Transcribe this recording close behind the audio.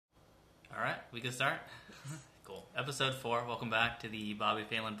All right, we can start. Cool. Episode 4. Welcome back to the Bobby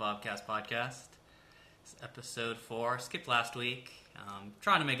Phelan Bobcast podcast. It's episode 4. Skipped last week.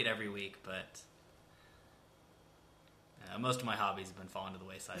 Trying to make it every week, but most of my hobbies have been falling to the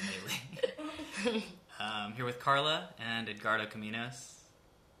wayside lately. Here with Carla and Edgardo Caminos.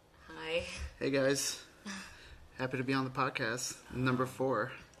 Hi. Hey guys. Happy to be on the podcast. Number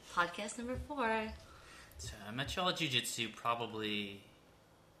 4. Podcast number 4. So, I met y'all at Jiu-Jitsu probably,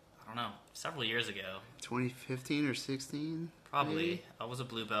 I don't know, several years ago. 2015 or 16? Probably. Maybe? I was a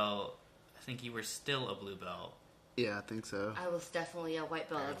blue belt. I think you were still a blue belt. Yeah, I think so. I was definitely a white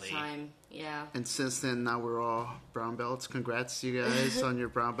belt at the time. Yeah. And since then, now we're all brown belts. Congrats, you guys, on your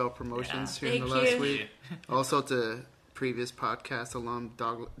brown belt promotions here in the Thank last you. week. Also to previous podcast alum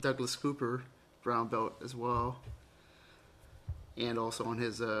Douglas Cooper, brown belt as well. And also on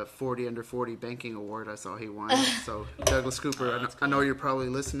his 40 under 40 banking award, I saw he won. So Douglas Cooper, I know you're probably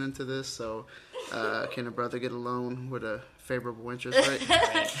listening to this. So can a brother get a loan with a favorable interest rate?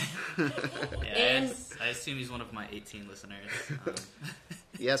 Right. Yeah, I assume he's one of my 18 listeners.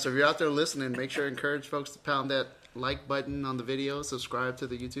 Yeah, so if you're out there listening, make sure to encourage folks to pound that like button on the video, subscribe to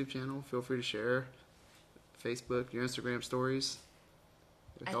the YouTube channel. Feel free to share Facebook, your Instagram stories.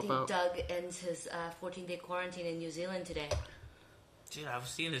 I Help think out. Doug ends his 14-day quarantine in New Zealand today. Dude, I've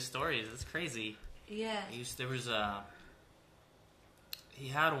seen his stories. It's crazy. Yeah. He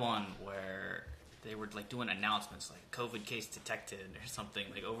had one where they were like doing announcements, like COVID case detected or something,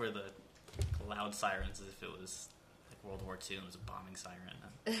 like over the loud sirens as if it was like World War II and it was a bombing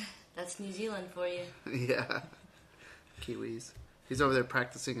siren. That's New Zealand for you. Yeah. Kiwis. He's over there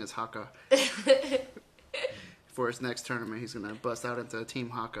practicing his haka. For his next tournament, he's going to bust out into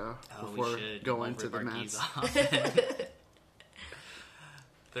Team Haka before going to the mats.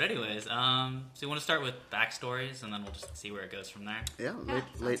 But anyways, so you want to start with backstories, and then we'll just see where it goes from there. Yeah,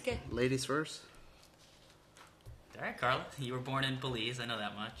 sounds good. Ladies first. All right, Carla, you were born in Belize. I know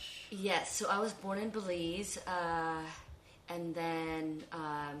that much. Yes, so I was born in Belize, and then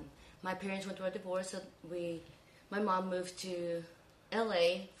my parents went through a divorce, so my mom moved to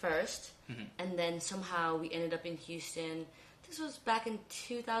LA first, and then somehow we ended up in Houston. This was back in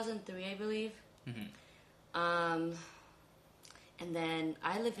 2003, I believe. And then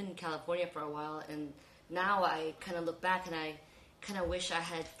I lived in California for a while, and now I kind of look back and I kind of wish I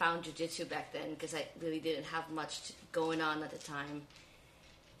had found jiu-jitsu back then because I really didn't have much going on at the time.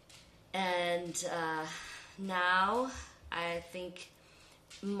 And now I think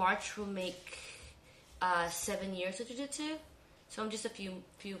March will make 7 years of jiu-jitsu, so I'm just a few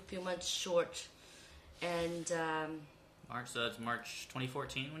months short. And March, so it's March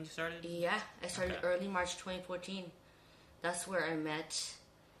 2014 when you started? yeah, I started early March 2014. That's where I met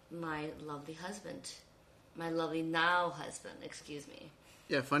my lovely husband. My lovely now husband, excuse me.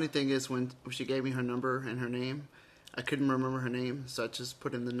 Yeah, funny thing is when she gave me her number and her name, I couldn't remember her name, so I just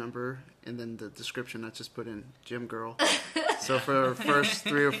put in the number, and then the description I just put in Gym Girl. So for our first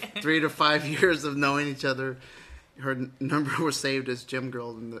 3 to 5 years of knowing each other, her number was saved as Gym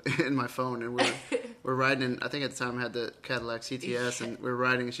Girl in my phone, and we're riding in, I think at the time I had the Cadillac CTS, and we're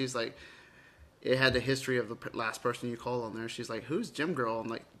riding, and she's like, it had the history of the last person you called on there. She's like, "Who's Gym Girl?" I'm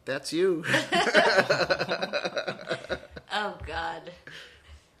like, "That's you." Oh, God.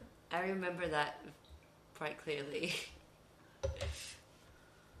 I remember that quite clearly.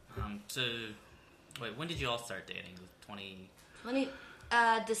 So, wait, when did you all start dating? 20...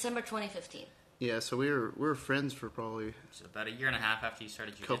 December 2015. Yeah, so we were friends for probably So about a year and a half after you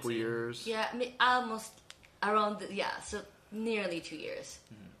started a jiu-jitsu? couple years. Yeah, I mean, almost around, so nearly 2 years.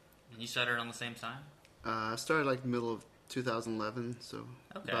 And you started around the same time? I started like middle of 2011, so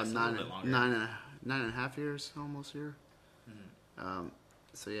Okay, about so a little bit longer. nine and a half years almost here.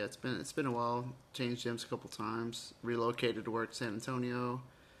 So yeah, it's been a while. Changed gyms a couple times. Relocated to work in San Antonio,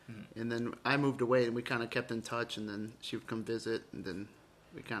 and then I moved away, and we kind of kept in touch. And then she would come visit, and then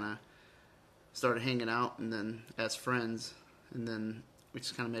we kind of started hanging out, and then as friends, and then we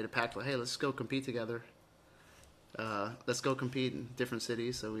just kind of made a pact like, hey, let's go compete together. Let's go compete in different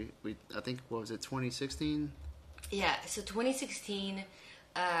cities. So we I think, what was it, 2016? Yeah, so 2016,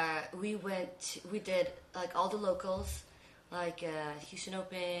 we did like all the locals, like Houston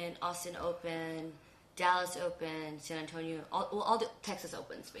Open, Austin Open, Dallas Open, San Antonio, all the Texas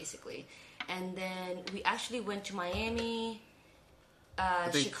Opens basically. And then we actually went to Miami,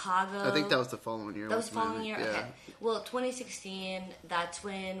 Chicago. I think that was the following year. That was the following year? Yeah. Okay. Well, 2016, that's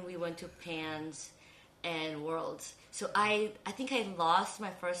when we went to Pans and Worlds. So I think I lost my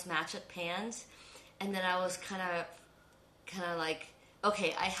first match at Pans, and then I was kind of like,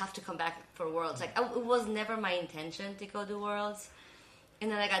 okay, I have to come back for Worlds. Like, it was never my intention to go to Worlds.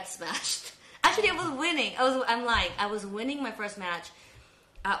 and then I got smashed. Actually, I was winning. I'm lying. I was winning my first match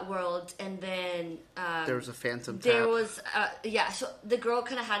at Worlds, and then There was a phantom tap. there was so the girl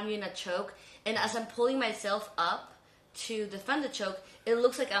kind of had me in a choke, and as I'm pulling myself up to defend the choke, it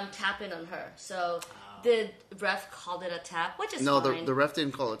looks like I'm tapping on her. So the ref called it a tap, which is No, fine. the ref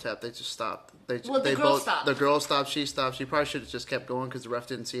didn't call a tap. They just stopped. They The girl stopped. The girl stopped. She stopped. She probably should have just kept going because the ref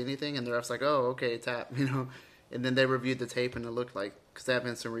didn't see anything, and the ref's like, "Oh, okay, tap," you know. And then they reviewed the tape, and it looked like because they have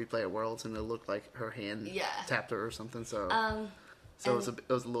instant replay at Worlds, and it looked like her hand tapped her or something. So, so it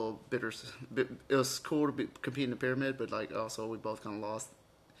was a little bitter. It was cool to compete in the pyramid, but like also we both kind of lost.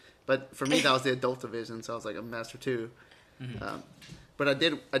 But for me, that was the adult division, so I was like a master 2. But I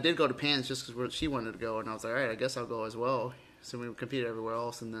did go to Pans just because she wanted to go, and I was like, all right, I guess I'll go as well. So we competed everywhere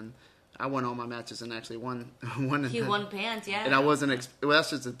else, and then I won all my matches and actually won. He won Pans, yeah. And I wasn't. Well, that's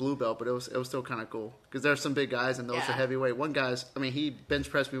just a blue belt, but it was still kind of cool because there's some big guys, and those are heavyweight. One guy's, I mean, he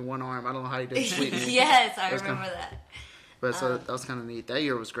bench pressed me with one arm. I don't know how he did sweep me. Yes, I remember that. But so that was kind of neat. That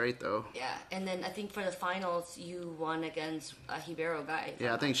year was great, though. Yeah, and then I think for the finals, you won against a Hibero guy.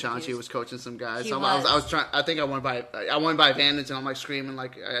 Yeah, I think Shanchi was coaching some guys. He So was. I was trying. I think I won by advantage, and I'm like screaming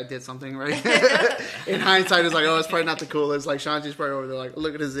like I did something right. In hindsight, it's like, oh, it's probably not the coolest. Like Shanchi's probably over there like,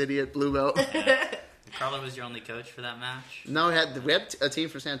 look at this idiot blue belt. Carlo was your only coach for that match? No, we had a team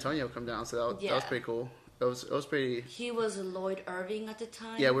from San Antonio come down, so that was pretty cool. It was pretty. He was Lloyd Irving at the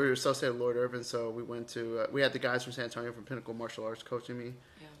time. Yeah, we were associated with Lloyd Irving, so we went to. We had the guys from San Antonio from Pinnacle Martial Arts coaching me.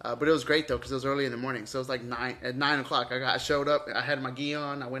 Yeah. But it was great though because it was early in the morning, so it was like 9 o'clock. I showed up. I had my gi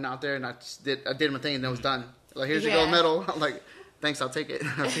on. I went out there and I did my thing, and it was done. Like, here's your gold medal. I'm like, thanks, I'll take it.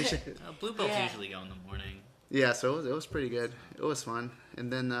 I appreciate it. Blue belts usually go in the morning. Yeah, so it was pretty good. It was fun,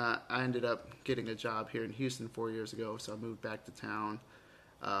 and then I ended up getting a job here in Houston 4 years ago. So I moved back to town.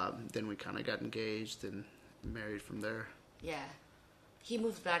 Then we kind of got engaged and married from there. Yeah, he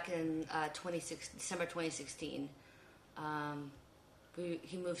moved back in December 2016.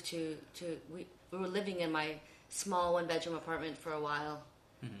 He moved to we were living in my small 1-bedroom apartment for a while.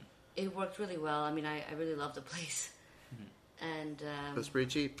 Mm-hmm. It worked really well. I mean, I really loved the place, and it was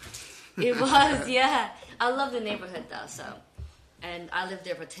pretty cheap. It was, yeah. I love the neighborhood though. So, and I lived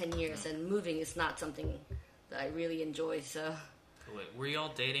there for 10 years, and moving is not something that I really enjoy. So, wait, were you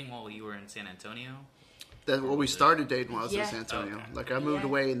all dating while you were in San Antonio? We started dating while I was in San Antonio. Okay. Like I moved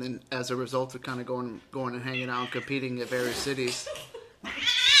away, and then as a result of kind of going and hanging out and competing at various cities,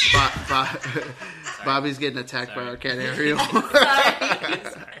 Bobby's getting attacked by our cat Ariel. sorry.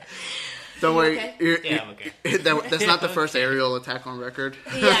 Don't worry. Okay? I'm okay. That's not the first Ariel attack on record.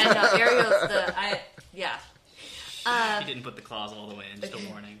 Yeah, no, Ariel's He didn't put the claws all the way in, just a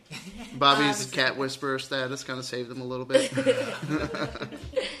warning. Bobby's cat whisperer status kind of saved him a little bit.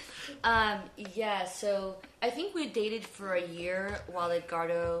 Yeah, so I think we dated for a year while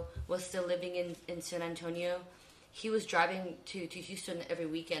Edgardo was still living in San Antonio. He was driving to Houston every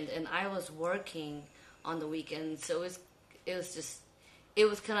weekend, and I was working on the weekends, so it was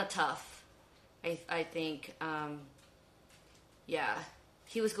kind of tough. I think, yeah.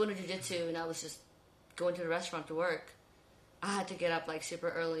 He was going to jiu-jitsu, and I was just going to the restaurant to work. I had to get up like super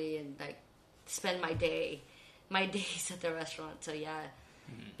early and like spend my days at the restaurant. So yeah.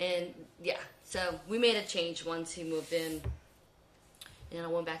 And yeah, so we made a change once he moved in, and I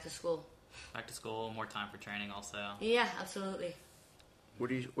went back to school. Back to school, more time for training also. Yeah, absolutely.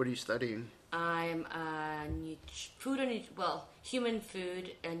 What are you studying? I'm a human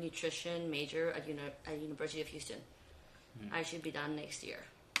food and nutrition major at University of Houston. I should be done next year.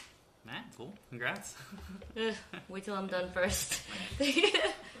 Man, cool. Congrats. Wait till I'm done first. And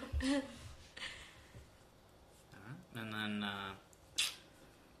then,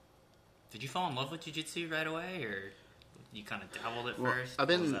 did you fall in love with jiu-jitsu right away, or you kind of dabbled at first? What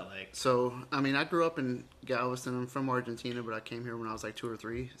was that like? So, I mean, I grew up in Galveston. I'm from Argentina, but I came here when I was like 2 or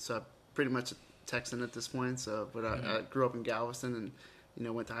 3. So I'm pretty much Texan at this point. So, but I grew up in Galveston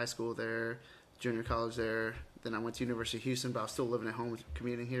and, went to high school there, junior college there. Then I went to University of Houston, but I was still living at home,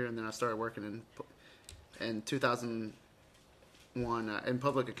 commuting here. And then I started working in 2001 in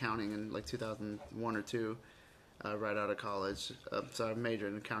public accounting in like 2001 or 2. Right out of college. So I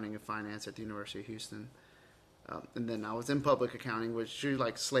majored in accounting and finance at the University of Houston. And then I was in public accounting, which you're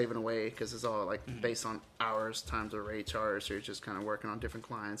like slaving away because it's all like based on hours times a rate charge. So you're just kind of working on different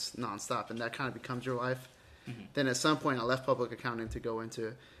clients nonstop, and that kind of becomes your life. Then at some point I left public accounting to go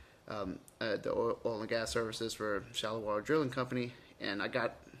into the oil and gas services for a shallow water drilling company, and I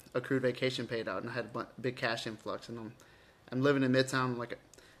got accrued vacation paid out, and I had a big cash influx, and I'm living in Midtown. I'm like,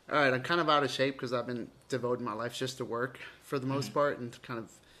 all right, I'm kind of out of shape because I've been devoting my life just to work for the most part, and kind of,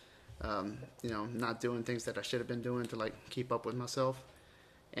 not doing things that I should have been doing to like keep up with myself.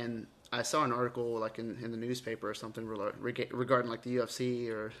 And I saw an article like in the newspaper or something regarding like the UFC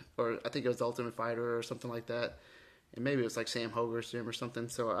or I think it was the Ultimate Fighter or something like that. And maybe it was like Sam Hoger's gym or something.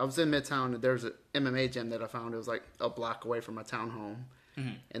 So I was in Midtown and there was an MMA gym that I found. It was like a block away from my townhome.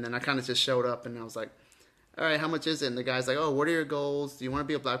 Mm-hmm. And then I kind of just showed up and I was like, all right, how much is it? And the guy's like, oh, what are your goals? Do you want to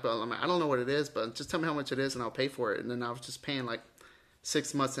be a black belt? I'm like, I don't know what it is, but just tell me how much it is and I'll pay for it. And then I was just paying like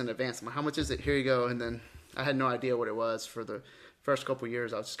 6 months in advance. I'm like, how much is it? Here you go. And then I had no idea what it was for the first couple of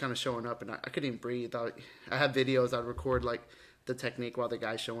years. I was just kind of showing up and I couldn't even breathe. I have videos. I'd record like the technique while the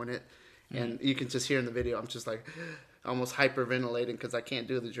guy's showing it. And you can just hear in the video, I'm just like almost hyperventilating because I can't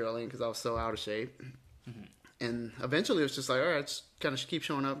do the drilling because I was so out of shape. Mm-hmm. And eventually it was just like, all right, just kind of keep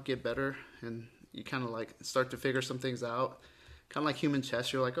showing up, get better. And you kind of like start to figure some things out. Kind of like human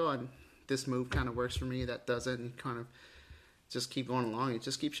chess. You're like, oh, this move kind of works for me. That doesn't. And you kind of just keep going along. You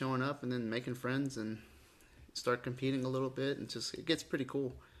just keep showing up and then making friends and start competing a little bit. And just it gets pretty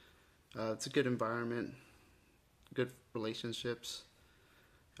cool. It's a good environment, good relationships.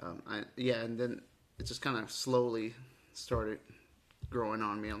 And then it just kind of slowly started growing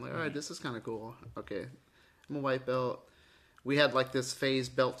on me. I'm like, all right, this is kind of cool. Okay, I'm a white belt. We had like this phase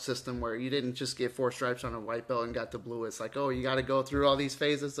belt system where you didn't just get 4 stripes on a white belt and got the blue. It's like, oh, you got to go through all these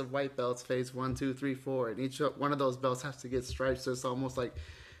phases of white belts, phase 1, 2, 3, 4. And each one of those belts has to get stripes. So it's almost like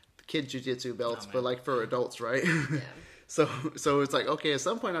kid jiu-jitsu belts, but like for adults, right? Yeah. So it's like, okay, at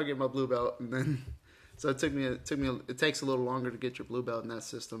some point I'll get my blue belt. And then, so it takes a little longer to get your blue belt in that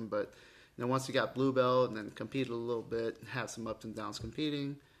system. But then once you got blue belt and then competed a little bit, have some ups and downs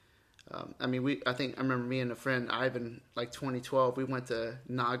competing. I remember me and a friend, Ivan, like 2012, we went to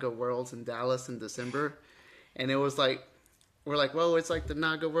Naga Worlds in Dallas in December. And it was like, we're like, whoa, it's like the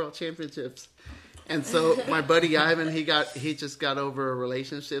Naga World Championships. And so my buddy Ivan, he just got over a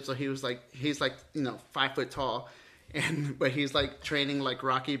relationship. So he's like, 5 foot tall. But he's like training like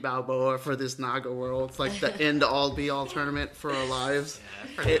Rocky Balboa for this Naga World. It's like the end all be all tournament for our lives. Yeah,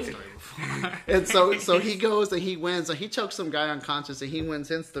 I've heard that story before. And so he goes and he wins. And he chokes some guy unconscious and he wins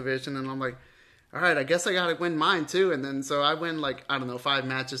his division. And I'm like, all right, I guess I got to win mine too. And then so I win like, I don't know, 5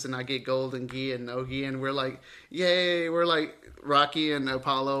 matches and I get gold and gi and no gi. And we're like, yay. We're like Rocky and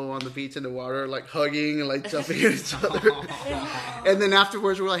Apollo on the beach in the water, like hugging and like jumping at each other. And then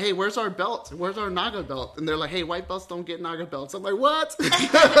afterwards we're like, hey, where's our belt? Where's our Naga belt? And they're like, hey, white belts don't get Naga belts. I'm like, what?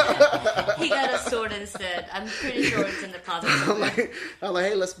 He got a sword instead. I'm pretty sure it's in the closet. I'm like,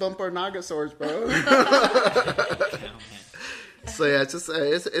 hey, let's bump our Naga swords, bro. So yeah,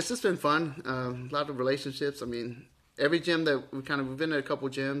 it's just been fun. A lot of relationships. I mean, every gym that we've been at a couple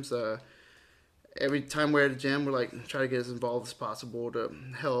gyms. Every time we're at a gym, we're like try to get as involved as possible to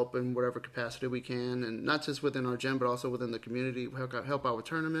help in whatever capacity we can, and not just within our gym, but also within the community. We help out with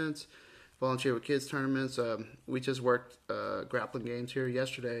tournaments, volunteer with kids tournaments. We just worked grappling games here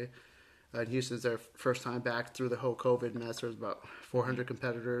yesterday. Houston's their first time back through the whole COVID mess. There's about 400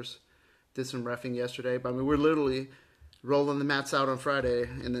 competitors. Did some reffing yesterday, but I mean we're literally rolling the mats out on Friday,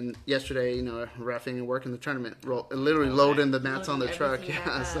 and then yesterday, reffing and working the tournament, loading the mats on the truck.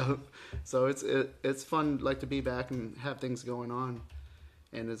 Yeah, so it's fun, like to be back and have things going on,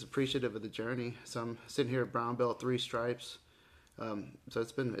 and is appreciative of the journey. So I'm sitting here at brown belt, 3 stripes. So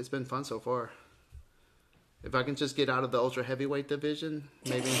it's been fun so far. If I can just get out of the ultra heavyweight division,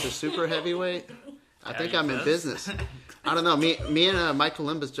 maybe into super heavyweight. I think I'm in business. I don't know. Me and Mike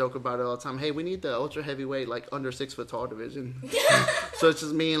Columbus joke about it all the time. Hey, we need the ultra heavyweight, like under 6 foot tall division. So it's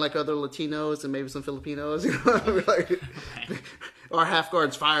just me and like other Latinos and maybe some Filipinos. Our half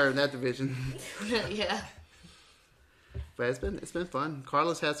guards fire in that division. Yeah. But it's been fun.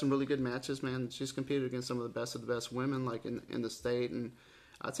 Carla's had some really good matches, man. She's competed against some of the best women, like in the state and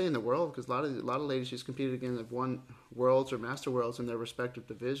I'd say in the world, because a lot of ladies she's competed against have won worlds or master worlds in their respective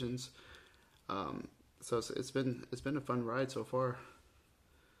divisions. So it's been a fun ride so far.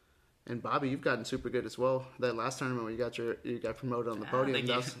 And Bobby, you've gotten super good as well. That last tournament where you got promoted on the podium,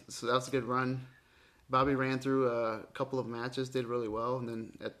 that was a good run. Bobby ran through a couple of matches, did really well, and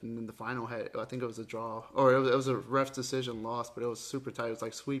then the final I think it was a draw, or it was a ref's decision loss, but it was super tight. It was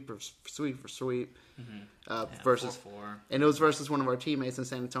like sweep for sweep. Mm-hmm. Versus 4-4. And it was versus one of our teammates in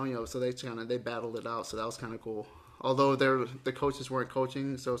San Antonio, so they battled it out. So that was kind of cool. Although the coaches weren't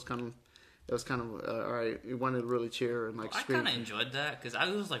coaching, so it was kind of all right. We wanted to really cheer and like scream. I kind of enjoyed that because I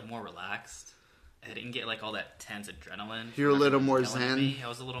was like more relaxed. I didn't get like all that tense adrenaline. You're a little more zen. I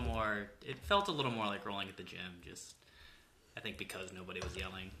was a little more. It felt a little more like rolling at the gym. Just I think because nobody was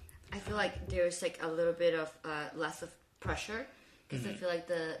yelling. I feel like there's like a little bit of less of pressure because I feel like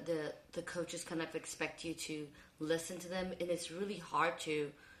the coaches kind of expect you to listen to them, and it's really hard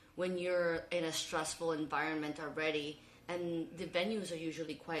to when you're in a stressful environment already. and the venues are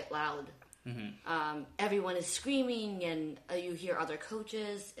usually quite loud. Everyone is screaming, and you hear other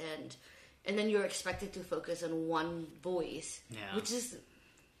coaches, and then you're expected to focus on one voice, which is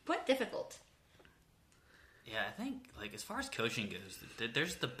quite difficult. Yeah, I think, like, as far as coaching goes,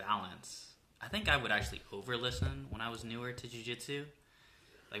 there's the balance. I think I would actually over-listen when I was newer to jiu-jitsu.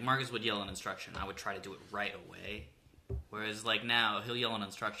 Like, Marcus would yell an instruction. I would try to do it right away. Whereas, like, now, he'll yell an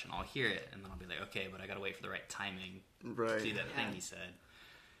instruction. I'll hear it, and then I'll be like, okay, but I gotta wait for the right timing to do that thing he said.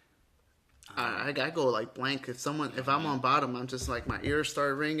 I go like blank. If I'm on bottom, I'm just like, my ears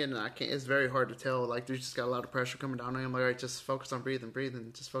start ringing, and I can't. It's very hard to tell. Like, there's just got a lot of pressure coming down on me. I'm like, all right, just focus on breathing.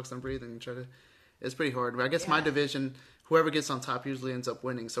 Just focus on breathing. And try to. It's pretty hard. But I guess my division, whoever gets on top usually ends up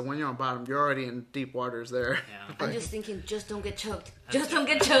winning. So when you're on bottom, you're already in deep waters there. Yeah. I'm just thinking, just don't get choked. Don't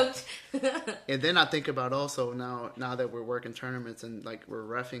get choked. And then I think about also now that we're working tournaments and like we're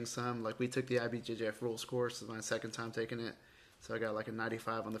reffing some. Like we took the IBJJF rules course. This is my second time taking it. So I got like a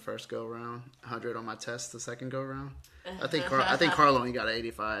 95 on the first go round, 100 on my test the second go round. I think Carlo only got an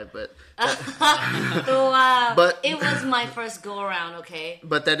 85, but wow. But it was my first go around. Okay.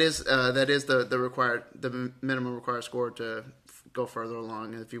 But that is the minimum required score to go further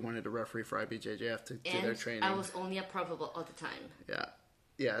along if you wanted to referee for IBJJF to do their training. I was only a pro all the time.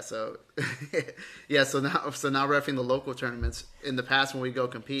 Yeah. So So now reffing the local tournaments. In the past, when we go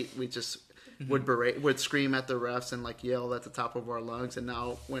compete, we just would scream at the refs and like yell at the top of our lungs, and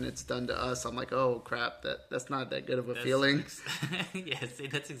now when it's done to us, I'm like, oh crap, that's not that good of a feeling. Yeah, see,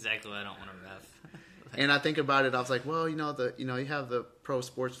 that's exactly why I don't want to ref. And I think about it, I was like, well, you have the pro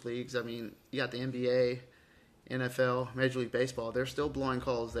sports leagues. I mean, you got the NBA, NFL, Major League Baseball. They're still blowing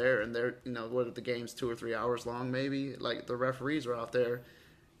calls there, and they're what are the games 2 or 3 hours long maybe? Like the referees are out there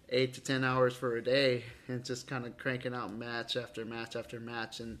 8 to 10 hours for a day and just kind of cranking out match after match after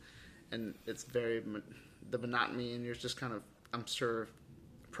match, and it's very the monotony, and you're just kind of, I'm sure,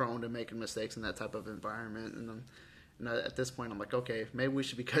 prone to making mistakes in that type of environment. And at this point, I'm like, okay, maybe we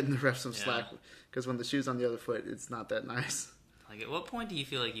should be cutting the refs some slack, because when the shoe's on the other foot, it's not that nice. Like, at what point do you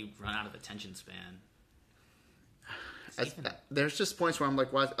feel like you run out of attention span? There's just points where I'm like,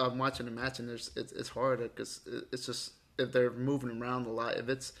 I'm watching a match, and it's hard because it's just, if they're moving around a lot, if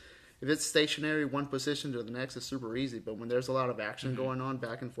it's stationary one position to the next, it's super easy. But when there's a lot of action going on,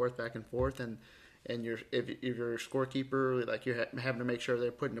 back and forth, and if you're a scorekeeper, like you're having to make sure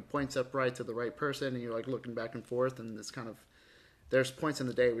they're putting the points up right to the right person, and you're like looking back and forth, and it's kind of, there's points in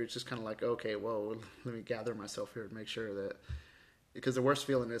the day where it's just kind of like, okay, whoa, let me gather myself here to make sure that, because the worst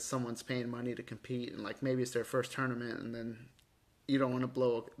feeling is someone's paying money to compete, and like maybe it's their first tournament, and then you don't want to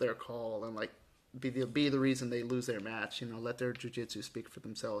blow their call and like be the reason they lose their match. Let their jiu-jitsu speak for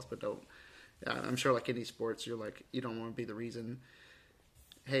themselves, but don't. I'm sure, like any sports, you're like, you don't want to be the reason.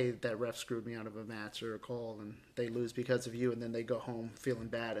 Hey, that ref screwed me out of a match or a call, and they lose because of you, and then they go home feeling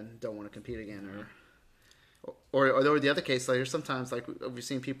bad and don't want to compete again, or the other case, like, there's sometimes like we've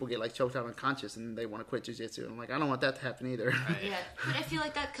seen people get like choked out unconscious and they want to quit jiu-jitsu. I'm like, I don't want that to happen either. Right. Yeah, but I feel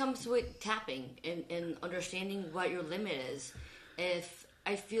like that comes with tapping and understanding what your limit is. If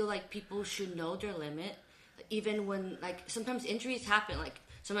I feel like people should know their limit, even when, like, sometimes injuries happen. Like,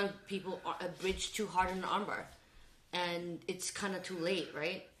 sometimes people bridge too hard in an armbar, and it's kind of too late,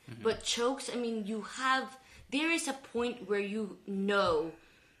 right? Mm-hmm. But chokes, I mean, there is a point where you know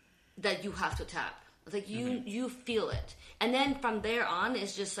that you have to tap. Like, you feel it. And then from there on,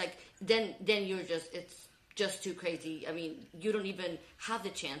 it's just like, then it's just too crazy. I mean, you don't even have the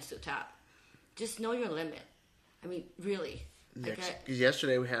chance to tap. Just know your limit. I mean, really. Yeah,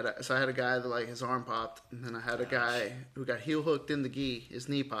 yesterday I had a guy that, like, his arm popped, and then I had a guy who got heel hooked in the gi, his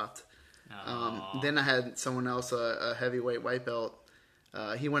knee popped. Then I had someone else, a heavyweight white belt.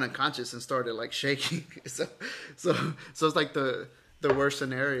 He went unconscious and started like shaking. so it's like the worst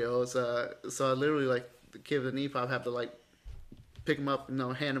scenarios. So I literally, like, the kid with the knee pop, have to like pick him up,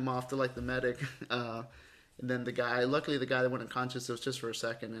 hand him off to like the medic. And then luckily the guy that went unconscious, it was just for a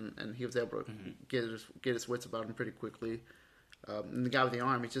second, and he was able to get his wits about him pretty quickly. And the guy with the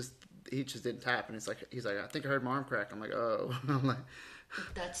arm, he just didn't tap, and he's like, I think I heard my arm crack. I'm like, oh. I'm like,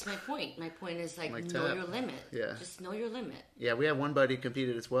 that's my point. My point is like know tap. Your limit. Yeah, just know your limit. Yeah, we had one buddy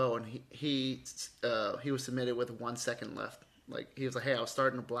competed as well, and he was submitted with 1 second left. Like, he was like, hey, I was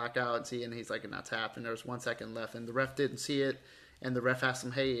starting to black out and see, and he's like, and I tapped, and there was 1 second left, and the ref didn't see it, and the ref asked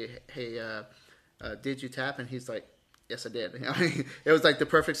him, hey, did you tap? And he's like, yes, I did. I mean, it was like the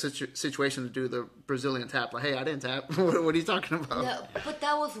perfect situation to do the Brazilian tap. Like, hey, I didn't tap. What are you talking about? No, but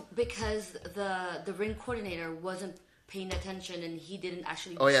that was because the ring coordinator wasn't paying attention, and he didn't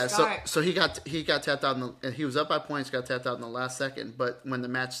actually. Oh yeah, start. so he got tapped out and he was up by points, got tapped out in the last second. But when the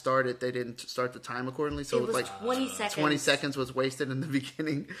match started, they didn't start the time accordingly. So it was like 20 seconds. 20 seconds was wasted in the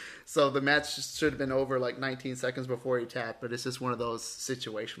beginning. So the match should have been over like 19 seconds before he tapped. But it's just one of those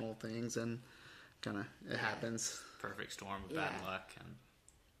situational things, and kind of it happens. Perfect storm of bad luck.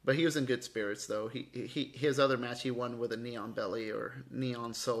 But he was in good spirits, though. His other match he won with a neon belly or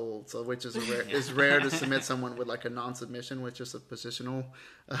neon soul, so which is is rare to submit someone with like a non-submission, which is a positional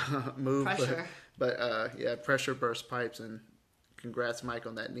move. Pressure. But yeah, pressure burst pipes, and congrats, Mike,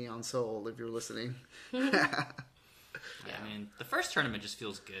 on that neon soul if you're listening. Yeah, I mean, the first tournament just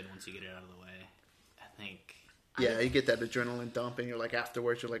feels good once you get it out of the way. I think. Yeah, you get that adrenaline dump, and you're like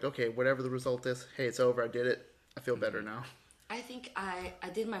afterwards, you're like, okay, whatever the result is, hey, it's over. I did it. I feel better now. I think I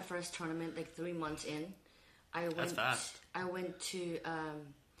did my first tournament like 3 months in. That's fast. I went to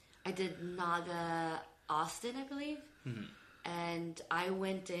I did Naga Austin, I believe, and I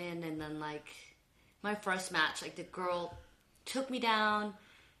went in, and then like my first match, like the girl took me down,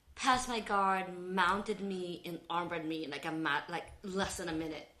 passed my guard, mounted me, and armbarred me in like like less than a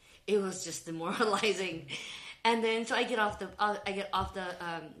minute. It was just demoralizing. And then so I get off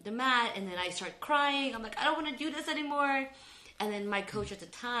the mat, and then I start crying. I'm like, I don't want to do this anymore. And then my coach at the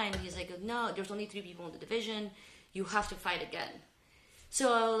time, he's like, no, there's only 3 people in the division. You have to fight again.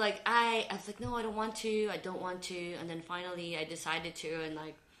 So like I was like, no, I don't want to. And then finally I decided to,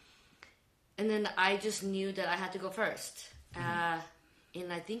 and then I just knew that I had to go first.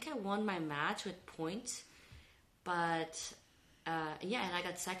 And I think I won my match with points, but yeah, and I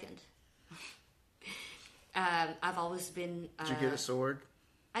got second. I've always been. Did you get a sword?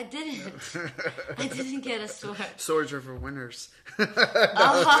 I didn't. I didn't get a sword. Swords are for winners.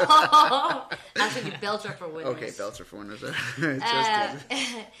 Oh, actually, belts are for winners. Okay, belts are for winners. And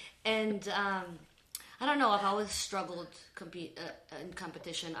I don't know. I've always struggled in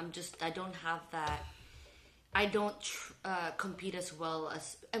competition. I don't have that. I don't compete as well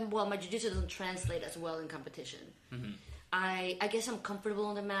as, and well, my jiu-jitsu doesn't translate as well in competition. Mm-hmm. I guess I'm comfortable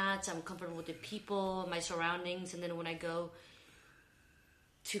on the mats. I'm comfortable with the people, my surroundings, and then when I go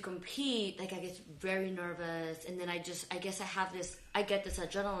to compete, like I get very nervous, and then I guess I get this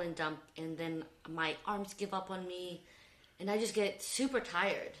adrenaline dump, and then my arms give up on me, and I just get super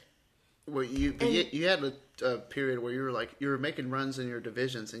tired. Well, you had a period where you were making runs in your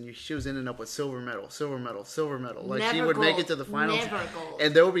divisions, and she was ending up with silver medal. Like never she would gold. make it to the finals, never gold.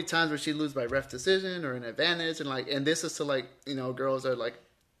 And there would be times where she'd lose by ref decision or an advantage, and this is to girls that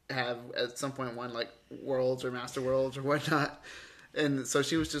have at some point won worlds or master worlds or whatnot. And so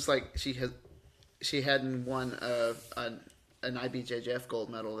she was just she hadn't won an IBJJF gold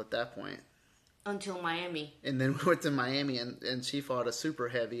medal at that point. Until Miami. And then we went to Miami, and she fought a super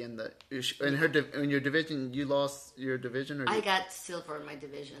heavy in your division. You lost your division, or I got silver in my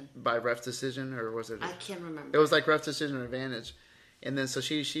division by ref decision, or was it? I can't remember. It was like ref decision or advantage, and then so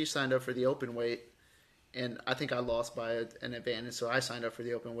she signed up for the open weight, and I think I lost by an advantage, so I signed up for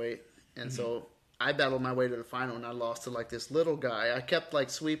the open weight, and so I battled my way to the final, and I lost to this little guy. I kept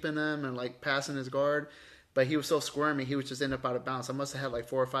sweeping him and passing his guard, but he was so squirmy, he would just end up out of bounds. I must have had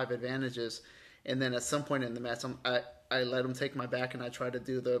 4 or 5 advantages. And then at some point in the match, I let him take my back, and I tried to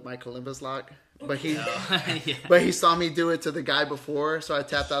do the Michael Limbas lock. But he saw me do it to the guy before, so I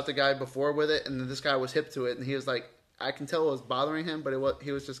tapped out the guy before with it, and then this guy was hip to it, and he was like, I can tell it was bothering him, but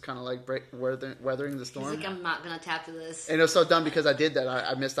he was just kind of weathering the storm. He's like, I'm not going to tap to this. And it was so dumb because I did that.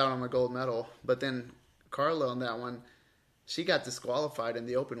 I missed out on my gold medal. But then Carla on that one, she got disqualified in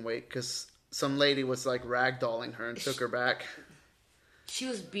the open weight because some lady was ragdolling her and took her back. She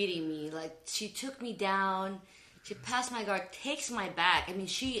was beating me. She took me down. She passed my guard, takes my back. I mean,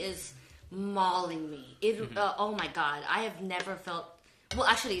 she is mauling me. Oh my God. I have never felt... Well,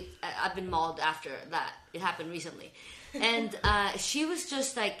 actually, I've been mauled after that. It happened recently. And she was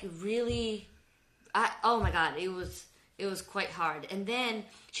just really... oh my God. It was quite hard. And then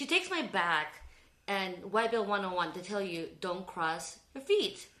she takes my back, and White Belt 101 to tell you, don't cross your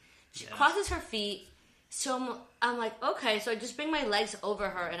feet. She crosses her feet. So I'm like, okay, so I just bring my legs over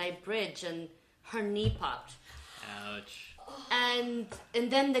her, and I bridge, and her knee popped. Ouch. And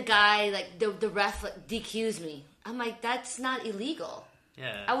then the guy, the ref, DQs me. I'm like, that's not illegal.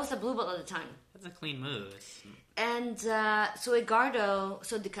 Yeah. I was a blue belt at the time. That's a clean move. And so Edgardo,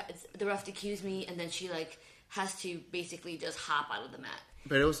 the ref DQs me, and then she has to basically just hop out of the mat.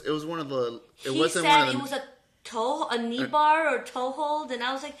 But it was one of the. It he wasn't said one of the, it was a knee bar or toe hold, and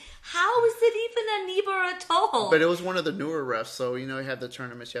I was like, how is it even a knee bar or a toe hold? But it was one of the newer refs, so you have the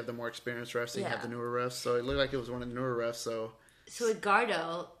tournaments, you have the more experienced refs, and you Yeah. have the newer refs, so it looked like it was one of the newer refs, so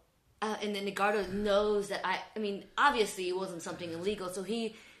Edgardo and then Edgardo knows that I mean, obviously it wasn't something illegal, so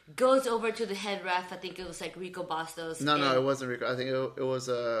he goes over to the head ref. I think it was like Rico Bastos. No, it wasn't Rico. I think it was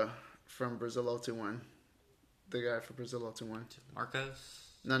from Brazil 021. The guy from Brazil 021. Marcos?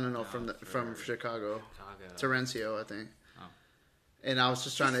 No, from Chicago. Terencio, I think. Oh. And I was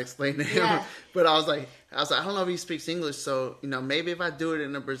just trying to explain to him, but I was like, I don't know if he speaks English, so maybe if I do it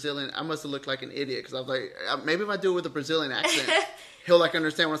in a Brazilian, I must have looked like an idiot because I was like, maybe if I do it with a Brazilian accent, he'll like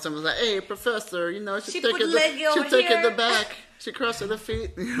understand when someone's like, "Hey, professor, she took it the back, she crossed her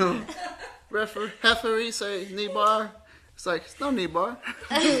feet, referee say knee bar." It's like, it's no knee bar.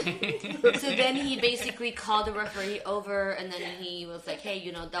 So then he basically called the referee over, and then he was like, "Hey,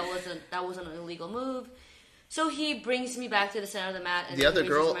 that wasn't an illegal move." So he brings me back to the center of the mat, and the other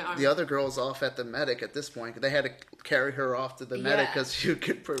girl's off at the medic at this point. They had to carry her off to the medic because she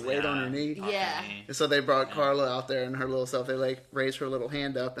could put weight on her knee. Yeah. And so they brought Carla out there and her little self. They like raised her little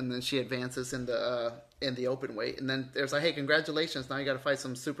hand up, and then she advances in the open weight. And then there's like, "Hey, congratulations! Now you got to fight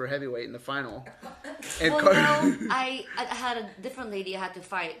some super heavyweight in the final." And no, I had a different lady I had to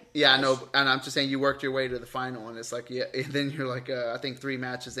fight. Yeah, I know, and I'm just saying you worked your way to the final, and it's like, yeah. And then you're like, I think 3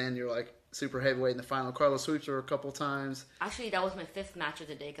 matches in, you're like super heavyweight in the final. Carla sweeps her a couple times. Actually, that was my 5th match of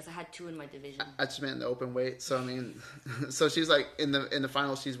the day because I had 2 in my division. I just meant in the open weight. So I mean, so she's like in the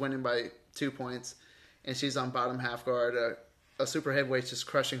final, she's winning by 2 points, and she's on bottom half guard. A super heavyweight's just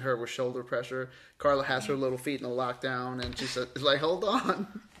crushing her with shoulder pressure. Carla has her little feet in a lockdown, and she's like, "Hold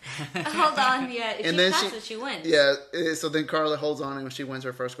on." Hold on, yeah. If and she then passes, she wins. Yeah, so then Carla holds on, and she wins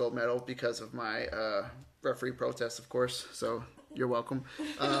her first gold medal because of my referee protest, of course. So you're welcome.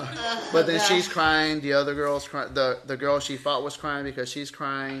 But then she's crying. The other girl's crying. The girl she fought was crying because she's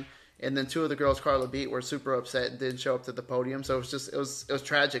crying. And then 2 of the girls Carla beat were super upset and didn't show up to the podium. So it was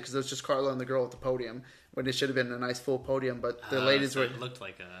tragic because it was just Carla and the girl at the podium when it should have been a nice full podium. But the ladies were. It looked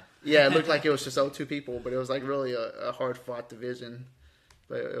like a. Yeah, it looked like it was just 2 people, but it was like really a hard fought division.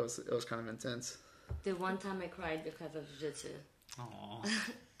 But it was kind of intense. The one time I cried because of jiu-jitsu. Aww.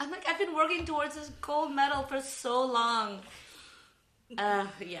 I'm like, I've been working towards this gold medal for so long.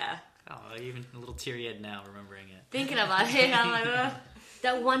 Yeah. Oh, even a little teary-eyed now remembering it. Thinking about it, I'm like, ugh.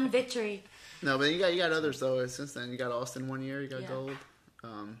 That one victory. No, but you got others though. Since then, you got Austin 1 year, you got gold.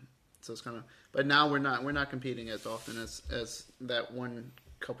 So it's kind of. But now we're not competing as often as that one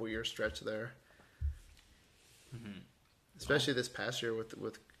couple year stretch there. Mm-hmm. Especially this past year with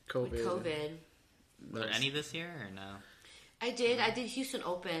COVID. With COVID. Were there any this year or no? I did Houston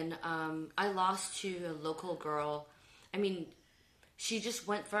Open. I lost to a local girl. I mean, she just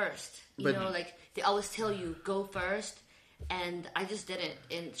went first. You know, like they always tell you, go first. And I just didn't.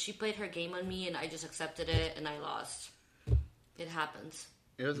 And she played her game on me, and I just accepted it, and I lost. It happens.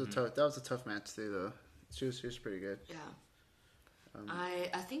 It was that was a tough match too, though. She was pretty good. Yeah.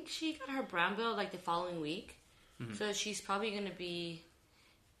 I think she got her brown belt like the following week. Mm-hmm. So she's probably going to be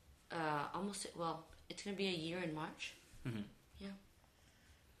it's going to be a year in March. Mm-hmm. Yeah.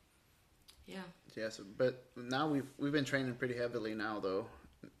 Yeah. Yes, but now we've been training pretty heavily now, though.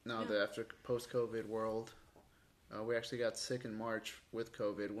 Now that after post-COVID world, we actually got sick in March with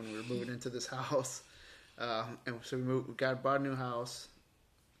COVID when we were moving into this house, and so we bought a new house.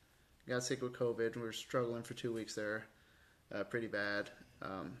 Got sick with COVID, and we were struggling for 2 weeks there, pretty bad.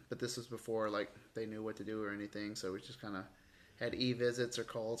 But this was before like they knew what to do or anything, so we just kind of had e-visits or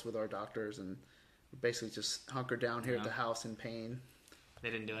calls with our doctors, and basically just hunkered down here at the house in pain. They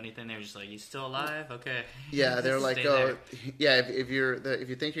didn't do anything. They were just like, "You still alive? Okay." Yeah, they were like, "Oh, yeah. If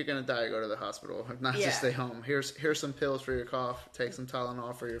you think you're gonna die, go to the hospital. If not, just stay home. Here's some pills for your cough. Take some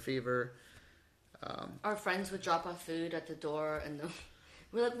Tylenol for your fever." Our friends would drop off food at the door, and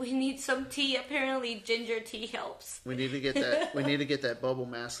we're like, "We need some tea. Apparently, ginger tea helps." We need to get that. We need to get that bubble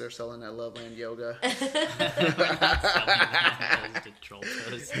mask they're selling at Loveland Yoga.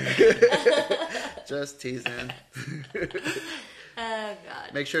 Just teasing. Oh,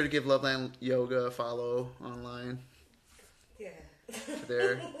 God. Make sure to give Loveland Yoga a follow online. Yeah.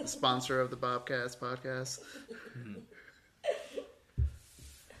 They're the sponsor of the Bobcast podcast.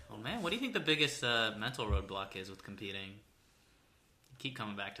 Oh, man. What do you think the biggest mental roadblock is with competing? Keep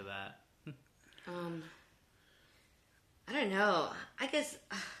coming back to that. I don't know. I guess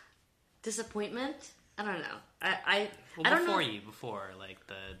disappointment? I don't know. I don't know. Before, like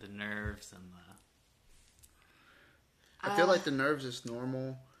the nerves and the... I feel like the nerves is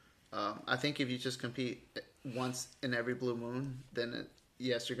normal. I think if you just compete once in every blue moon, then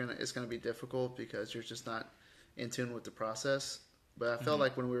it's gonna be difficult because you're just not in tune with the process. But I felt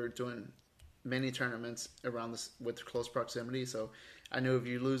like when we were doing many tournaments around this with close proximity, so I knew if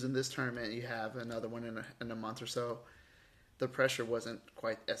you lose in this tournament, you have another one in a month or so. the pressure wasn't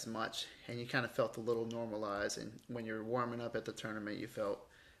quite as much, and you kind of felt a little normalized. And when you're warming up at the tournament, you felt,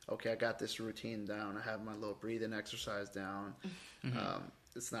 okay, I got this routine down. I have my little breathing exercise down.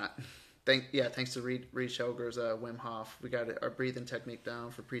 It's not. Thanks to Reed Shelger's Wim Hof, we got our breathing technique down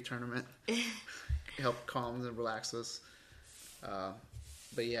for pre-tournament. Help calm and relax us.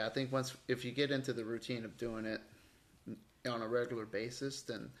 But yeah, I think if you get into the routine of doing it on a regular basis,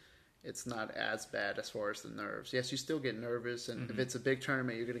 then it's not as bad as far as the nerves. Yes, you still get nervous, and if it's a big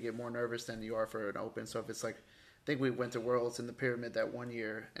tournament, you're going to get more nervous than you are for an open. So if it's like, I think we went to Worlds in the Pyramid that one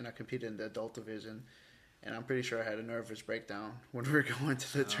year, and I competed in the adult division, and I'm pretty sure I had a nervous breakdown when we were going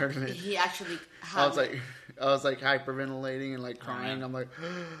to the tournament. He actually I was like hyperventilating and like crying. I'm like,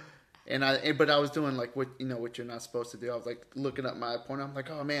 but I was doing like what you're not supposed to do. I was like looking up my opponent. I'm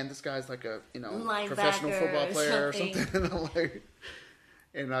like, oh man, this guy's like a professional football player or something. And I'm like,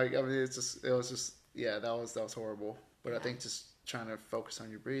 I mean, it was just that was horrible. But I think just trying to focus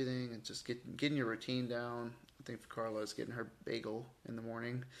on your breathing and just getting your routine down. I think for Carla is getting her bagel in the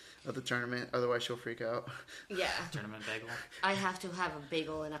morning of the tournament. Otherwise, she'll freak out. Yeah. Tournament bagel. I have to have a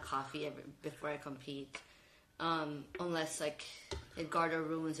bagel and a coffee before I compete. Unless, like, Edgardo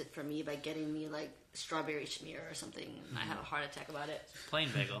ruins it for me by getting me, like, strawberry schmear or something. And I have a heart attack about it. Plain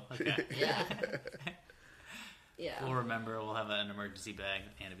bagel. Okay. Yeah. Yeah. We'll remember. We'll have an emergency bag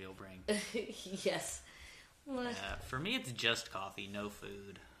Annabelle will bring. Yes. Yeah, for me, it's just coffee, no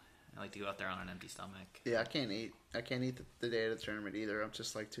food. I like to go out there on an empty stomach. Yeah, I can't eat the day of the tournament either. I'm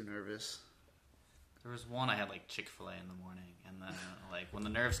just like too nervous. There was one I had like Chick-fil-A in the morning, and then like when the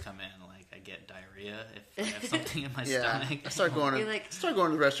nerves come in, like I get diarrhea if I have something in my stomach. I start going to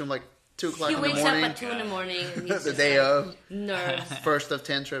the restroom like 2 o'clock in the morning. He wakes up at 2 in the morning. And he's the day of nerves. First of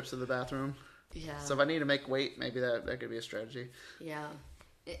 10 trips to the bathroom. Yeah. So if I need to make weight, maybe that could be a strategy. Yeah,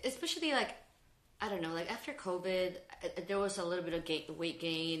 especially like, I don't know, like after COVID, there was a little bit of weight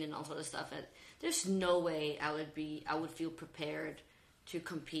gain and all sort of stuff. And there's no way I would feel prepared to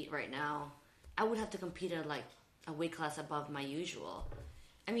compete right now. I would have to compete at like a weight class above my usual.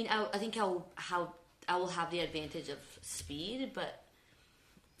 I mean, I think I will have the advantage of speed, but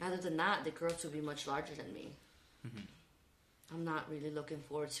other than that, the girls will be much larger than me. Mm-hmm. I'm not really looking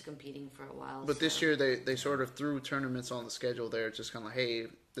forward to competing for a while. But this year they sort of threw tournaments on the schedule there. Just kind of like, hey,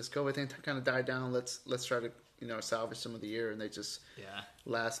 this COVID thing kind of died down. Let's try to salvage some of the year. And they just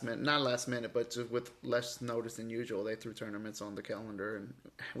not last minute, but just with less notice than usual, they threw tournaments on the calendar. And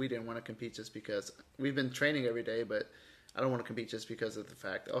we didn't want to compete just because we've been training every day, but I don't want to compete just because of the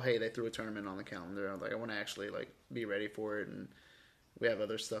fact, oh hey, they threw a tournament on the calendar. I'm like, I want to actually like be ready for it. And we have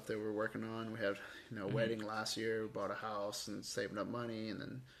other stuff that we're working on. We had, wedding last year. We bought a house and saving up money, and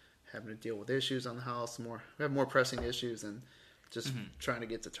then having to deal with issues on the house. We have more pressing issues than just trying to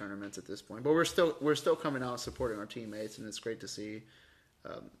get to tournaments at this point. But we're still coming out and supporting our teammates, and it's great to see.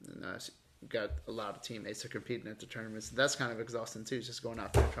 We've got a lot of teammates that are competing at the tournaments. That's kind of exhausting too, just going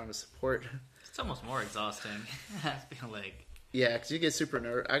out there trying to support. It's almost more exhausting. I feel like. Yeah, because you get super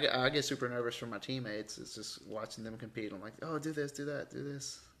nervous. I get super nervous for my teammates. It's just watching them compete. I'm like, oh, do this, do that, do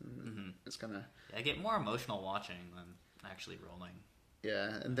this. It's kind of. Yeah, I get more emotional watching than actually rolling.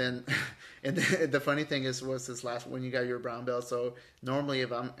 Yeah, and then the funny thing was this last when you got your brown belt. So normally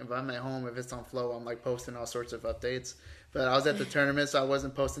if I'm at home, if it's on Flow, I'm like posting all sorts of updates. But I was at the tournament, so I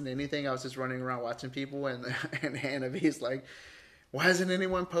wasn't posting anything. I was just running around watching people, and Hannah B's like, why isn't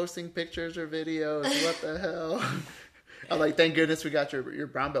anyone posting pictures or videos? What the hell? I'm like, thank goodness we got your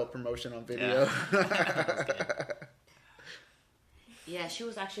brown belt promotion on video. Yeah, yeah, she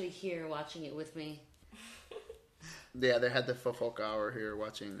was actually here watching it with me. Yeah, they had the folk hour here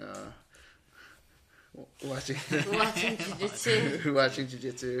watching jiu-jitsu. Watching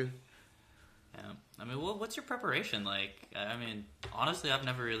jiu-jitsu. Yeah. I mean, what's your preparation like? I mean, honestly, I've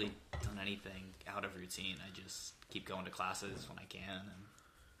never really done anything out of routine. I just keep going to classes when I can, and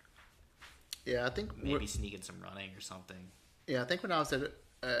yeah, I think maybe sneak in some running or something. Yeah, I think when I was at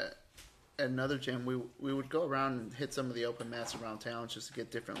another gym, we would go around and hit some of the open mats around town just to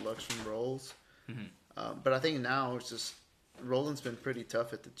get different looks from rolls. Mm-hmm. But I think now it's just rolling's been pretty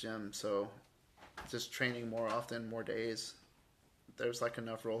tough at the gym, so just training more often, more days. There's like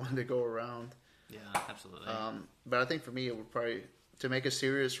enough rolling to go around. Yeah, absolutely. But I think for me, it would probably to make a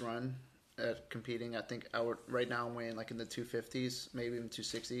serious run at competing. I think I would right now weighing like in the 250s, maybe even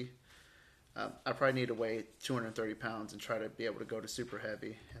 260. I probably need to weigh 230 pounds and try to be able to go to super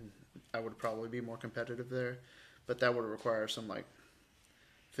heavy, and I would probably be more competitive there. But that would require some like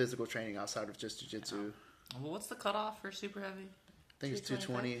physical training outside of just jiu-jitsu. Well, what's the cutoff for super heavy? I think it's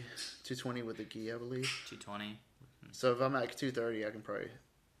 220 with the gi, I believe. 220. So if I'm at 230, I can probably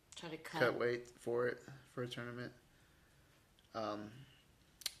try to cut weight for a tournament.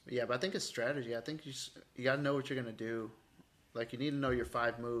 Yeah, but I think it's strategy. I think you got to know what you're going to do. Like, you need to know your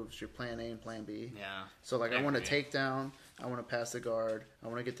 5 moves, your plan A and plan B. Yeah. So, like, I want to agree. take down, I want to pass the guard, I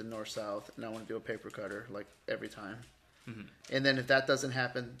want to get the north-south, and I want to do a paper cutter, like, every time. Mm-hmm. And then if that doesn't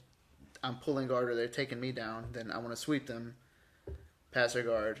happen, I'm pulling guard or they're taking me down, then I want to sweep them, pass their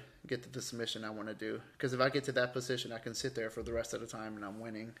guard, get to the submission I want to do. Because if I get to that position, I can sit there for the rest of the time and I'm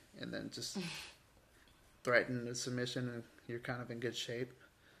winning, and then just threaten the submission, and you're kind of in good shape.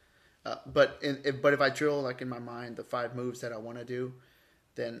 But if I drill, like, in my mind the 5 moves that I want to do,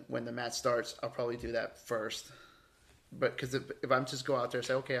 then when the match starts, I'll probably do that first. But because if I'm just go out there and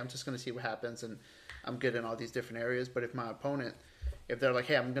say, okay, I'm just going to see what happens, and I'm good in all these different areas. But if my opponent, if they're like,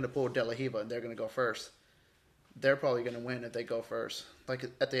 hey, I'm going to pull De La Hiva, and they're going to go first, they're probably going to win if they go first. Like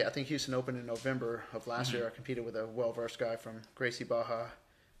at the I think Houston Open in November of last year, I competed with a well-versed guy from Gracie Baja,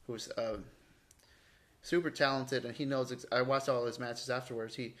 who's super talented, and he knows. I watched all his matches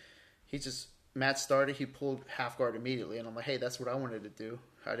afterwards. He just match started. He pulled half guard immediately, and I'm like, hey, that's what I wanted to do.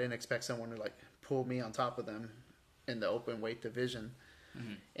 I didn't expect someone to like pull me on top of them in the open weight division.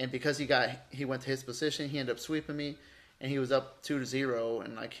 Mm-hmm. And because he went to his position, he ended up sweeping me, and he was up 2-0,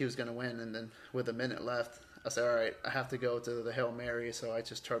 and like he was gonna win. And then with a minute left, I said, all right, I have to go to the Hail Mary, so I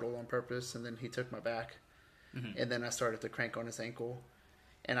just turtled on purpose, and then he took my back, and then I started to crank on his ankle,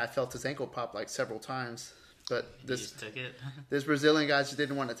 and I felt his ankle pop like several times. But You just took it. this Brazilian guy just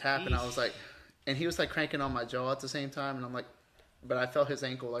didn't want to tap, and I was like, and he was like cranking on my jaw at the same time, and I'm like, but I felt his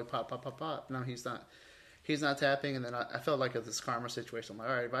ankle like pop, pop, pop, pop. No, he's not tapping, and then I felt like it was this karma situation. I'm like,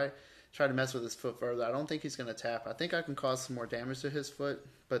 all right, if I try to mess with his foot further, I don't think he's going to tap. I think I can cause some more damage to his foot,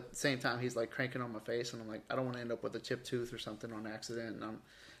 but at the same time, he's like cranking on my face, and I'm like, I don't want to end up with a chipped tooth or something on accident.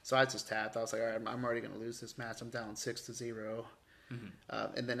 So I just tapped. I was like, all right, I'm already going to lose this match. I'm down 6-0.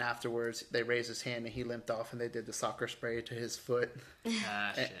 Mm-hmm. And then afterwards, they raised his hand and he limped off, and they did the soccer spray to his foot.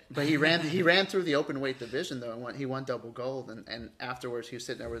 Shit. But he ran through the open weight division though, and he won double gold. And afterwards, he was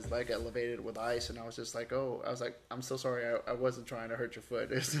sitting there with his leg elevated with ice, and I was just like, I'm so sorry, I wasn't trying to hurt your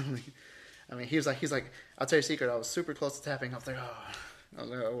foot. I mean, he was like, I'll tell you a secret, I was super close to tapping. I was like,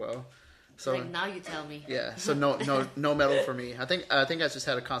 oh well. So like, now you tell me. Yeah. So no medal for me. I think I just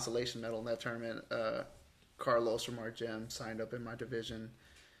had a consolation medal in that tournament. Carlos from our gym signed up in my division.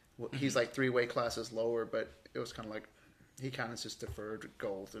 He's like 3 weight classes lower, but it was kind of like he kind of just deferred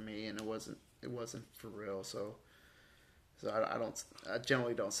gold to me, and it wasn't for real. So I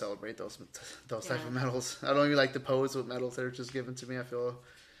generally don't celebrate those type of medals. I don't even like to pose with medals that are just given to me. I feel,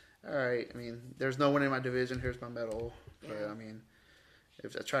 all right. I mean, there's no one in my division. Here's my medal. But I mean,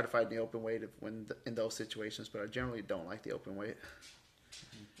 if I try to fight in the open weight in those situations, but I generally don't like the open weight.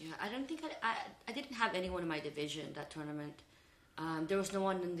 Yeah, I don't think I didn't have anyone in my division that tournament. There was no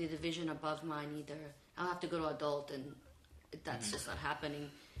one in the division above mine either. I'll have to go to adult, and that's just not happening.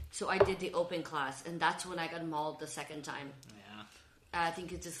 So I did the open class, and that's when I got mauled the second time. Yeah. I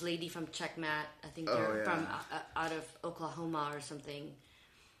think it's this lady from Checkmat. I think they're from out of Oklahoma or something.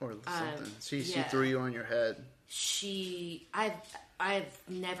 Or something. She threw you on your head. I've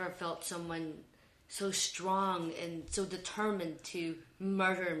never felt someone so strong and so determined to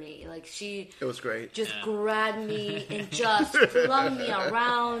murder me. Like, it was great. Just grabbed me and just flung me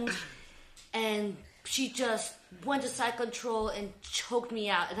around, and she just went to side control and choked me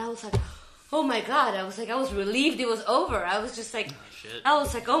out. And I was like, oh my god! I was relieved it was over. I was just like, I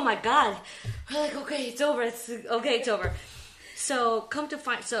was like, oh my god! I'm like, okay, it's over. It's over. So come to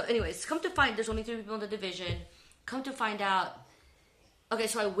find, there's only 3 people in the division. Come to find out, okay,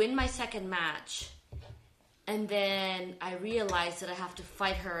 so I win my second match. And then I realized that I have to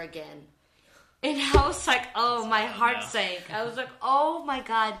fight her again. And I was like, oh, my heart sank. I was like, oh my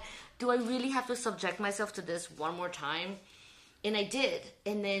god, do I really have to subject myself to this one more time? And I did.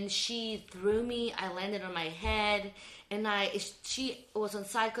 And then she threw me, I landed on my head, and she was on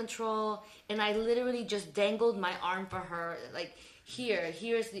side control, and I literally just dangled my arm for her, like,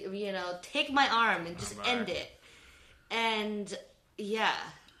 here's the, take my arm and just end it. And yeah,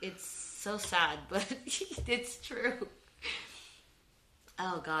 it's so sad, but it's true.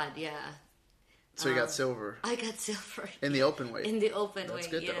 Oh god, yeah. So you got silver. I got silver in the open weight. In the open weight, that's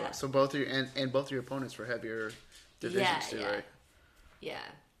good yeah. though. So both of your opponents were heavier divisions too, right? Yeah.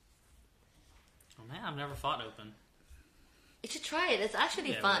 Oh man, I've never fought open. You should try it. It's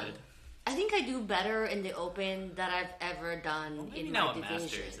actually fun. Would. I think I do better in the open than I've ever done in my division.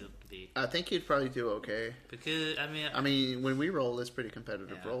 Masters it would be. I think you'd probably do okay. Because I mean, when we roll, it's pretty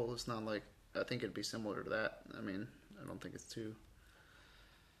competitive roll. It's not like I think it'd be similar to that. I mean, I don't think it's too.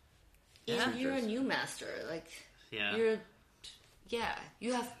 Yeah, you're a new master. Like, you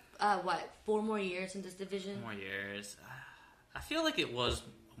have 4 more years in this division? 4 more years. I feel like it was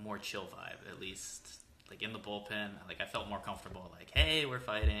a more chill vibe, at least. Like in the bullpen, like I felt more comfortable. Like, hey, we're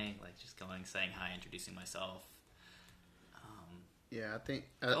fighting. Like just going, saying hi, introducing myself. Yeah, I think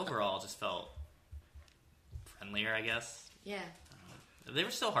Overall, just felt friendlier, I guess. Yeah. They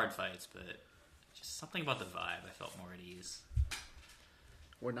were still hard fights, but just something about the vibe. I felt more at ease.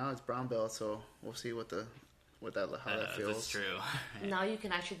 Well, now it's brown belt, so we'll see how that feels. That's true. Now you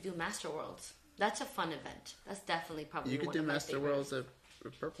can actually do Master Worlds. That's a fun event. That's definitely probably You could one do of my Master favorite. Worlds at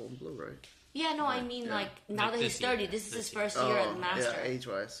purple and blue, right? Yeah, no, I mean Yeah. like now Like that he's this year. 30, this is his This year. first year at Master. Yeah,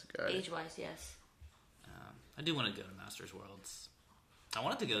 age-wise. Got it. Age-wise, yes. I do want to go to Masters Worlds. I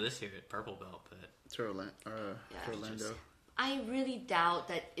wanted to go this year at Purple Belt, but To Orlando. Yeah, Orlando. I really doubt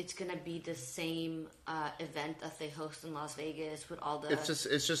that it's gonna be the same event that they host in Las Vegas with all the. It's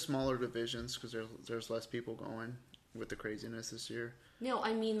just smaller divisions because there's less people going with the craziness this year. No,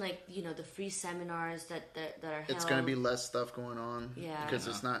 I mean like the free seminars that are held. It's going to be less stuff going on. Yeah. Because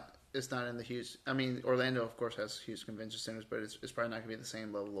it's not in the huge. I mean, Orlando of course has huge convention centers, but it's probably not going to be the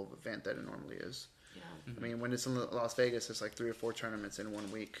same level of event that it normally is. Yeah. I mean, when it's in Las Vegas, it's like 3 or 4 tournaments in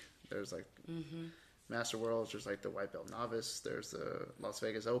 1 week. There's like Master Worlds. There's like the White Belt Novice. There's the Las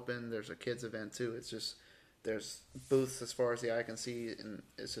Vegas Open. There's a kids event too. It's just there's booths as far as the eye can see, and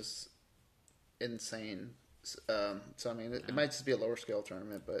it's just insane. So I mean, it might just be a lower scale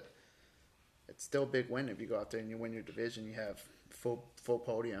tournament, but it's still a big win if you go out there and you win your division. You have full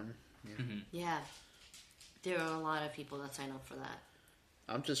podium. Yeah. Yeah. There are a lot of people that sign up for that.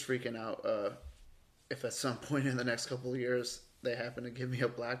 I'm just freaking out. If at some point in the next couple of years they happen to give me a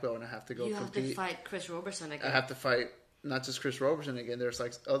black belt and I have to go You have compete, to fight Chris Roberson again. I have to fight not just Chris Roberson again. There's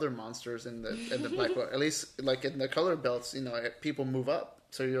like other monsters in the black belt. At least like in the color belts, people move up.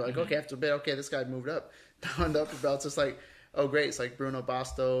 So you're like, okay, after a bit, okay, this guy moved up. Now in the upper belts, it's like, oh great, it's like Bruno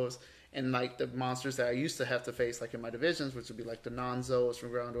Bastos and like the monsters that I used to have to face like in my divisions, which would be like the Nonzos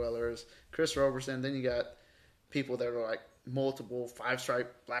from Ground Dwellers, Chris Roberson. Then you got people that are like multiple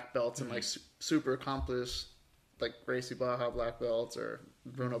 5-stripe black belts and like super accomplished like Gracie Baja black belts or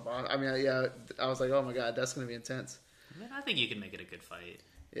Bruno Baja. I mean, yeah, I was like, oh my god, that's going to be intense. I mean, I think you can make it a good fight.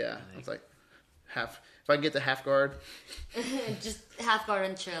 Yeah, I was like, if I can get the half guard, Just half guard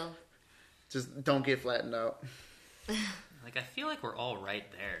and chill. just don't get flattened out. Like, I feel like we're all right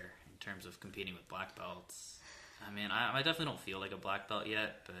there in terms of competing with black belts. I mean, I definitely don't feel like a black belt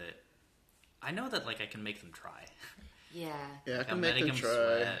yet, but I know that, like, I can make them try. Yeah. Yeah, I Like, can I'm make making them try.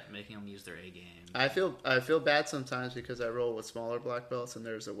 sweat, making them use their A game. I feel bad sometimes because I roll with smaller black belts and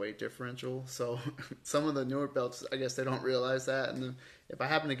there's a weight differential. So some of the newer belts, I guess they don't realize that. And then if I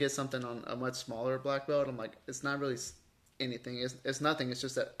happen to get something on a much smaller black belt, I'm like, it's not really anything. It's nothing. It's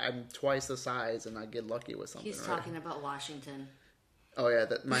just that I'm twice the size and I get lucky with something. He's right? talking about Washington. Oh yeah,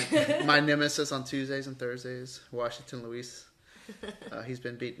 that my nemesis on Tuesdays and Thursdays, Washington Luis. He's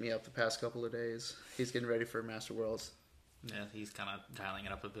been beating me up the past couple of days. He's getting ready for Master Worlds. Yeah, he's kind of dialing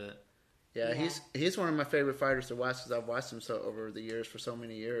it up a bit. Yeah, Yeah. he's one of my favorite fighters to watch because I've watched him over the years for so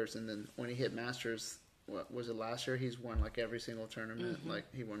many years. And then when he hit Masters, what was it last year? He's won like every single tournament. Like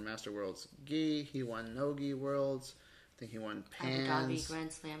he won Master Worlds Gi, he won Nogi Worlds. I think he won Abu Dhabi Pans.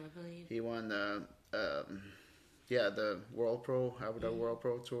 Grand Slam, I believe. He won the World Pro Abu Dhabi World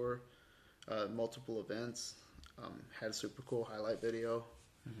Pro Tour, multiple events. Had a super cool highlight video.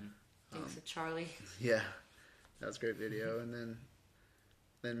 Thanks to Charlie. Yeah, that was a great video. And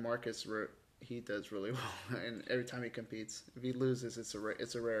then Marcus, he does really well. And every time he competes, if he loses, it's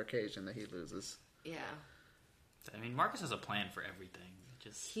a rare occasion that he loses. Yeah. I mean, Marcus has a plan for everything.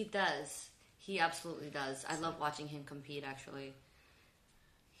 Just He does. He absolutely does. I love watching him compete, actually.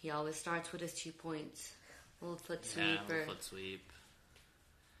 He always starts with his 2 points. Little foot sweep. little foot sweep.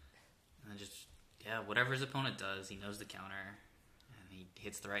 And then just, whatever his opponent does, he knows the counter. And he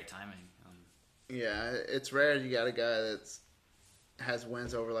hits the right timing. Yeah, it's rare you got a guy that's has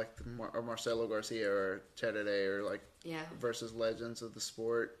wins over like Marcelo Garcia or Chedede or like versus legends of the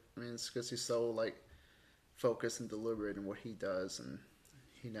sport. I mean, it's because he's so like focused and deliberate in what he does, and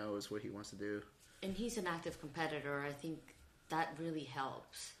he knows what he wants to do. And he's an active competitor. I think that really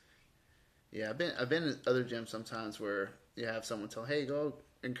helps. Yeah, I've been in other gyms sometimes where you have someone tell, "Hey, go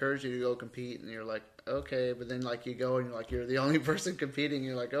encourage you to go compete," and you're like, "Okay," but then like you go and you're the only person competing.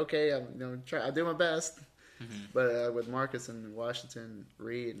 You're like, "Okay, I'm try. I'll do my best." Mm-hmm. But with Marcus and Washington,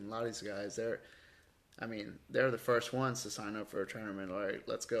 Reed, and a lot of these guys, they're the first ones to sign up for a tournament. All right,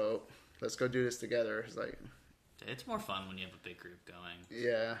 let's go do this together. It's like It's more fun when you have a big group going.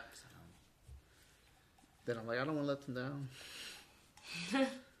 Yeah. So, Then I'm like, I don't want to let them down.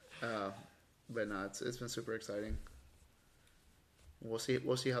 But no, it's been super exciting. We'll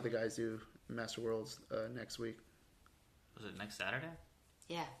see how the guys do Master Worlds next week. Was it next Saturday?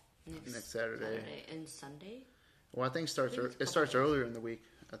 Yeah. Next Saturday. And Sunday? Well, I think I think it's a it starts couple earlier in the week.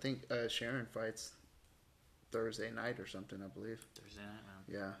 I think Sharon fights Thursday night or something, I believe. Thursday night? Wow.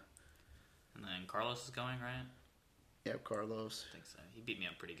 Yeah. And then Carlos is going, right? Yeah, Carlos. I think so. He beat me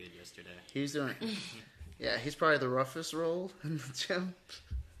up pretty good yesterday. He's doing... yeah, he's probably the roughest role in the gym.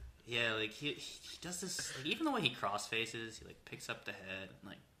 Yeah, like, he does this... Like, even the way he cross faces, he, like, picks up the head and,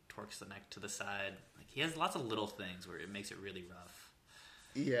 like, torques the neck to the side. Like, he has lots of little things where it makes it really rough.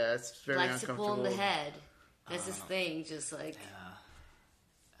 Yeah, it's very Likes to uncomfortable. pull in the head. That's his thing, just like... Yeah.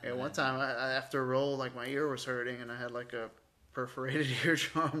 Yeah, one time I after a roll, like my ear was hurting and I had like a perforated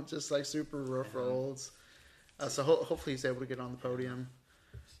eardrum, just like super rough rolls. So hopefully he's able to get on the podium.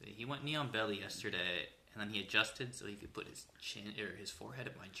 So he went knee on belly yesterday, and then he adjusted so he could put his chin or his forehead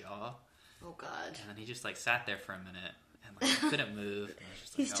at my jaw. Oh, God. And then he just like sat there for a minute and like couldn't move. And I was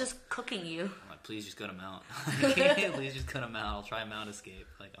just like, He's just cooking you. I'm like, please just go to mount. Please just go to mount. I'll try mount escape.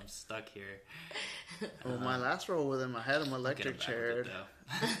 Like I'm stuck here. Well, my last roll with him, I had him Get him electric back with chaired. it,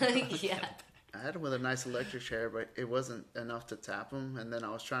 though. Yeah. I had him with a nice electric chair, but it wasn't enough to tap him. And then I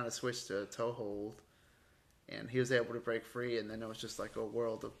was trying to switch to a toe hold, and he was able to break free. And then it was just like a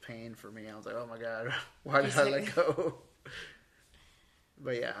world of pain for me. I was like, oh my God, why did I let go?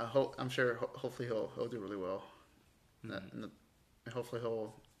 But yeah, I'm sure. Hopefully he'll do really well. And hopefully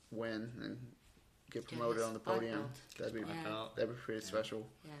he'll win and get promoted his on the black podium. belt. That'd be Yeah. that'd be pretty special.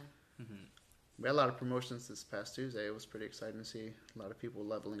 Yeah. We had a lot of promotions this past Tuesday. It was pretty exciting to see a lot of people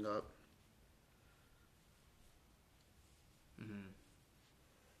leveling up.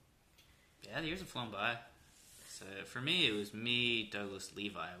 Yeah, the years have flown by. So for me, it was me, Douglas,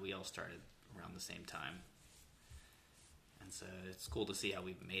 Levi. We all started around the same time. And so it's cool to see how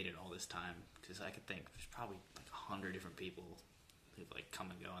we've made it all this time. Because I could think there's probably like 100 different people who've like come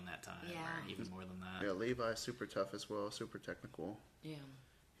and go in that time. Yeah. Or even more than that. Yeah, Levi's super tough as well, super technical. Yeah.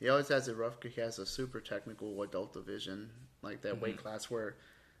 He always has it rough because he has a super technical adult division, like that weight class where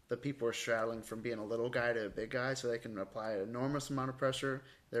the people are straddling from being a little guy to a big guy, so they can apply an enormous amount of pressure.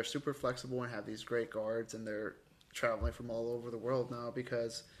 They're super flexible and have these great guards, and they're traveling from all over the world now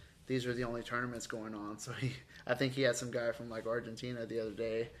because these are the only tournaments going on. So I think he had some guy from like Argentina the other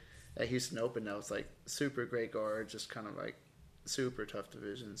day at Houston Open that was like super great guard, just kind of like super tough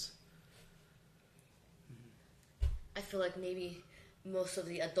divisions. I feel like maybe most of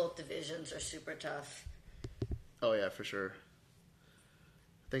the adult divisions are super tough. Oh yeah, for sure.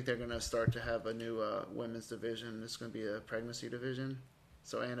 I think they're gonna start to have a new women's division. It's gonna be a pregnancy division,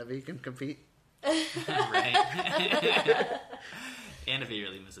 so Anna V can compete. Right? Anna V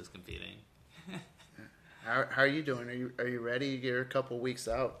really misses competing. How are you doing? Are you ready? You're a couple weeks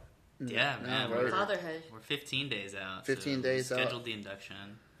out. Yeah, man. right? Fatherhood. We're 15 days out. 15 so days we out. scheduled the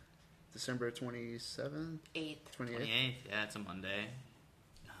induction. December 27th, 8th. 28th. 28th, yeah, it's a Monday.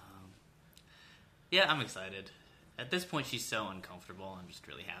 Yeah, I'm excited. At this point, she's so uncomfortable. I'm just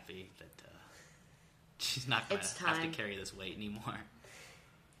really happy that she's not going It's to have to time. carry this weight anymore.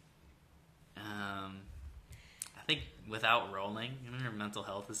 I think without rolling, her mental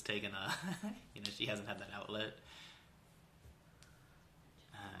health has taken a... she hasn't had that outlet.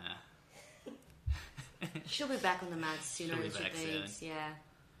 She'll be back on the mat sooner She'll be than she back thinks. Yeah.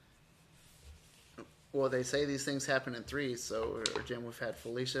 Well, they say these things happen in threes. So, Jim, we've had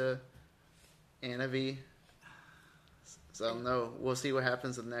Felicia, Anna V. So, I don't know. We'll see what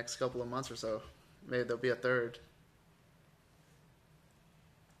happens in the next couple of months or so. Maybe there'll be a third.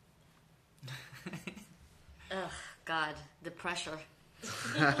 Ugh, God, the pressure.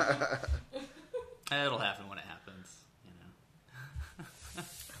 It'll happen when it happens,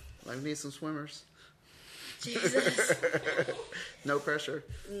 Like, we need some swimmers. Jesus. No pressure.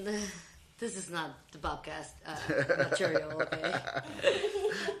 This is not the Bobcast material, okay?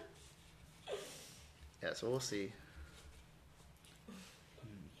 Yeah, so we'll see.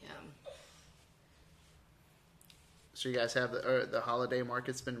 Yeah. So you guys have the holiday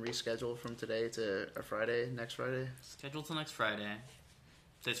market's been rescheduled from today to a Friday, next Friday? Scheduled till next Friday.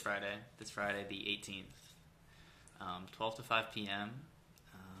 This Friday, the 18th. 12 to 5 p.m.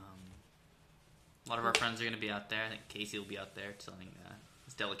 A lot of our friends are going to be out there. I think Casey will be out there selling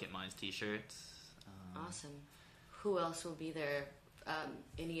his Delicate Minds t-shirts. Awesome. Who else will be there?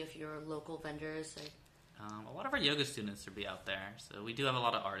 Any of your local vendors? A lot of our yoga students will be out there. So we do have a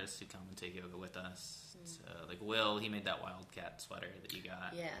lot of artists who come and take yoga with us. So, like Will, he made that Wildcat sweater that you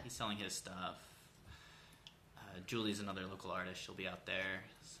got. Yeah. He's selling his stuff. Julie's another local artist. She'll be out there.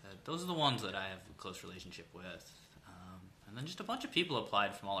 So those are the ones that I have a close relationship with. And then just a bunch of people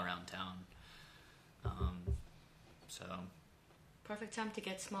applied from all around town. So, Perfect time to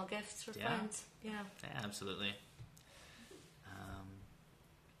get small gifts for Yeah. friends. Yeah. yeah, absolutely.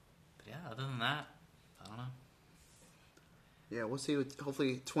 Yeah, we'll see.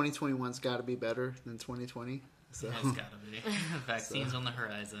 Hopefully, 2021's got to be better than 2020. So It's gotta be. Vaccines on the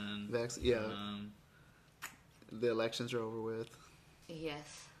horizon. The elections are over with.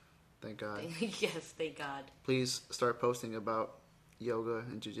 Yes. Thank God. Yes, thank God. Please start posting about yoga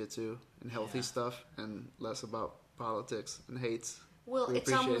and jiu-jitsu and healthy stuff and less about politics and hates. Well, We it's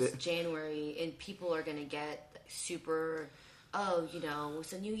appreciate almost it. January, and people are going to get super,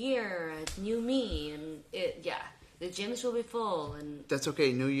 it's a new year, it's new me, and the gyms will be full, and That's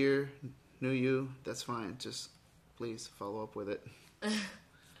okay. New year, new you. That's fine. Just please follow up with it.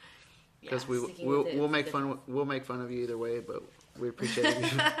 Because we'll make fun of you either way, but we appreciate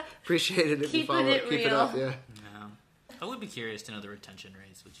it. Appreciate it if you follow it. Keep it up. Yeah. I would be curious to know the retention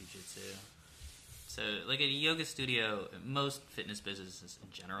rates with jiu-jitsu. So, like at a yoga studio, most fitness businesses in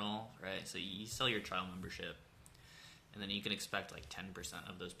general, right? So you sell your trial membership, and then you can expect like 10%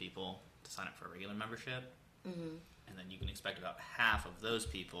 of those people to sign up for a regular membership, and then you can expect about half of those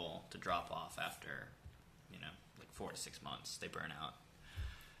people to drop off after, like 4 to 6 months. They burn out.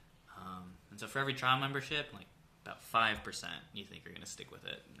 And so for every trial membership, like about 5% you think are going to stick with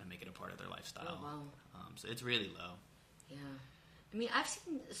it and make it a part of their lifestyle. Oh, wow. So it's really low. Yeah. I mean, I've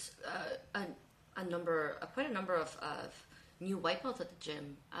seen quite a number of new white belts at the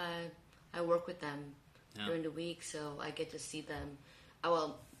gym. I work with them during the week, so I get to see them.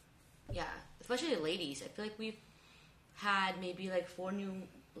 Especially the ladies. I feel like we've had maybe like 4 new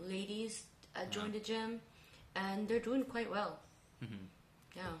ladies join the gym, and they're doing quite well. Mm-hmm.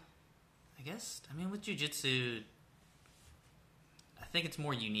 Yeah. With jiu-jitsu, I think it's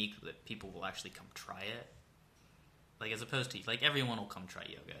more unique that people will actually come try it. Like, as opposed to, like, everyone will come try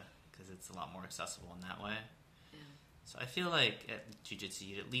yoga because it's a lot more accessible in that way. Yeah. So I feel like at jiu-jitsu,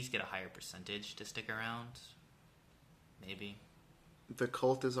 you'd at least get a higher percentage to stick around. Maybe. The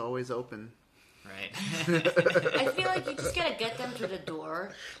cult is always open. Right. I feel like you just gotta get them through the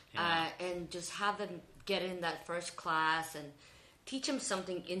door, and just have them get in that first class and teach them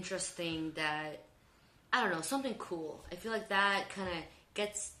something interesting that, I don't know, something cool. I feel like that kind of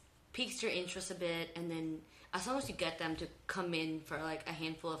piques their interest a bit, and then as long as you get them to come in for like a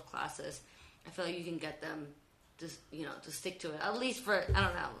handful of classes, I feel like you can get them to stick to it, at least for,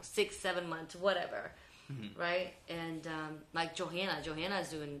 6-7 months, whatever. Mm-hmm. Right? And like Johanna is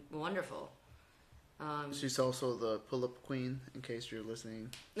doing wonderful. She's also the pull-up queen, in case you're listening.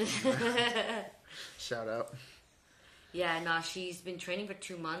 Shout out. Yeah, no, she's been training for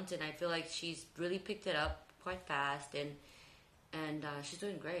 2 months, and I feel like she's really picked it up quite fast, and she's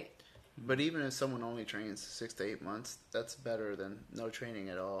doing great. But even if someone only trains 6 to 8 months, that's better than no training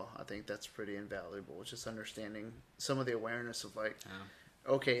at all. I think that's pretty invaluable. Just understanding some of the awareness of like,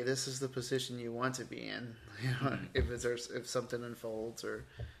 okay, this is the position you want to be in. If something unfolds, or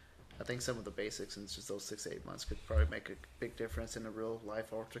I think some of the basics in just those 6 to 8 months could probably make a big difference in a real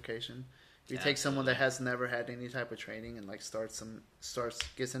life altercation. If you take someone that has never had any type of training and like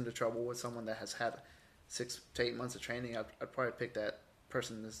gets into trouble with someone that has had 6 to 8 months of training, I'd probably pick that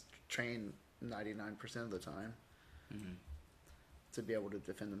person that's trained 99% of the time to be able to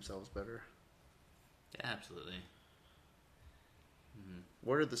defend themselves better. Yeah, absolutely.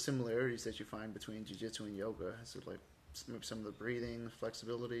 What are the similarities that you find between jiu-jitsu and yoga? Is it like maybe some of the breathing,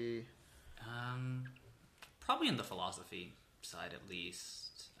 flexibility? Probably in the philosophy side, at least.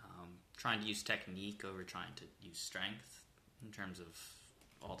 Trying to use technique over trying to use strength in terms of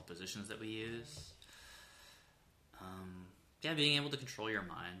all the positions that we use. Being able to control your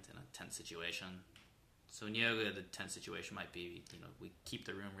mind in a tense situation. So in yoga, the tense situation might be, we keep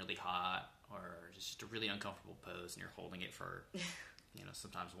the room really hot, or just a really uncomfortable pose, and you're holding it for,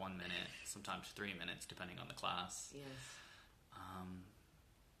 sometimes 1 minute, sometimes 3 minutes, depending on the class. Yes.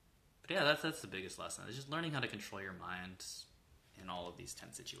 That's the biggest lesson. It's just learning how to control your mind in all of these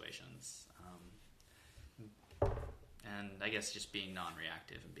tense situations. And I guess just being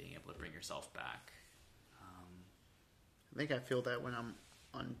non-reactive and being able to bring yourself back. I think I feel that when I'm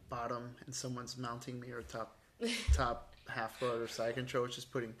on bottom and someone's mounting me, or top half guard or side control, it's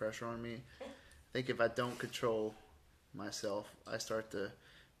just putting pressure on me. I think if I don't control myself, I start to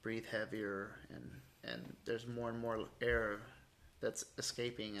breathe heavier, and there's more and more air that's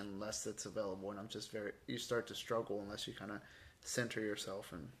escaping and less that's available, and you start to struggle unless you kind of center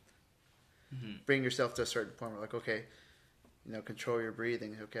yourself and bring yourself to a certain point where, like, okay, control your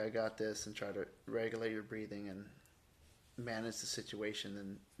breathing. Okay, I got this, and try to regulate your breathing and manage the situation,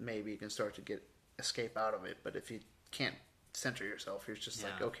 and maybe you can start to escape out of it. But if you can't center yourself, you're just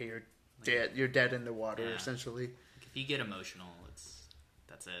like, okay, you're dead. You're dead in the water, essentially. If you get emotional,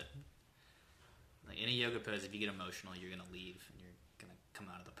 that's it. Like in a yoga pose, if you get emotional, you're gonna leave and you're gonna come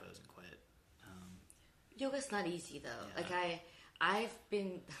out of the pose and quit. yoga's not easy though. Yeah. Like I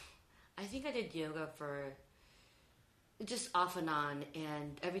think I did yoga for just off and on,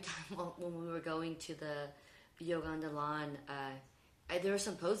 and every time when we were going to the yoga on the lawn, there were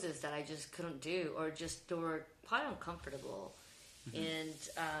some poses that I just couldn't do, or just they were quite uncomfortable, and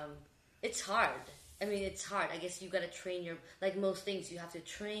it's hard. I mean, it's hard. I guess you got to train like most things, you have to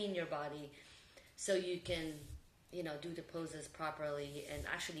train your body so you can, do the poses properly and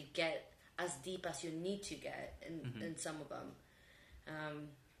actually get as deep as you need to get in some of them.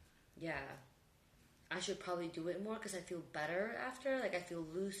 Yeah. I should probably do it more because I feel better after. Like, I feel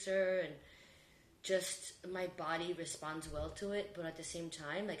looser and just my body responds well to it. But at the same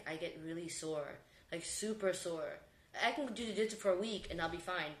time, like, I get really sore. Like, super sore. I can do jiu-jitsu for a week and I'll be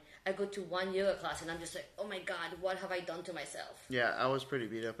fine. I go to one yoga class and I'm just like, oh my God, what have I done to myself? Yeah, I was pretty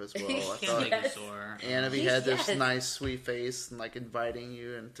beat up as well. I Can't thought make you sore. Annabelle had this Yes. nice, sweet face and like inviting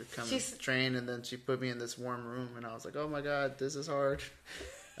you and to come train, and then she put me in this warm room, and I was like, oh my God, this is hard.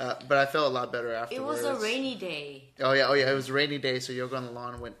 But I felt a lot better It afterwards. was a rainy day. Oh yeah, it was a rainy day, so yoga on the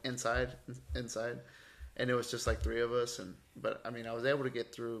lawn went inside, and it was just like three of us. But I mean, I was able to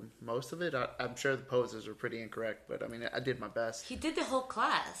get through most of it. I'm sure the poses were pretty incorrect, but I mean, I did my best. He did the whole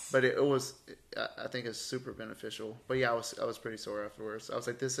class. But it was, I think it's super beneficial. But yeah, I was pretty sore afterwards. I was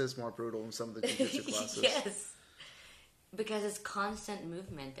like, this is more brutal than some of the jiu-jitsu classes. Yes. Because it's constant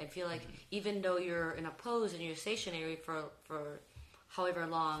movement. I feel like even though you're in a pose and you're stationary for however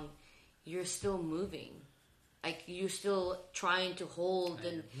long, you're still moving. Like, you're still trying to hold,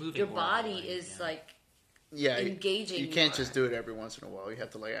 and moving your more body like, is yeah. like Yeah, engaging. You can't more. just do it every once in a while. You have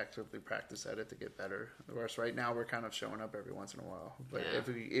to like actively practice at it to get better. Whereas right now we're kind of showing up every once in a while. But Yeah.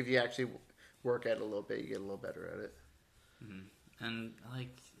 if you actually work at it a little bit, you get a little better at it. And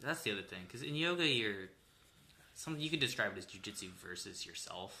like that's the other thing, because in yoga you could describe it as jujitsu versus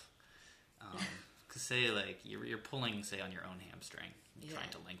yourself. Because say like you're pulling, say, on your own hamstring, trying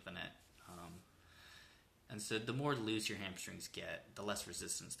to lengthen it, and so the more loose your hamstrings get, the less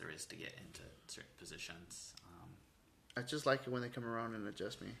resistance there is to get into certain positions. I just like it when they come around and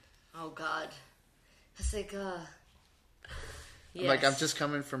adjust me. Oh God, it's like yes. Like I'm just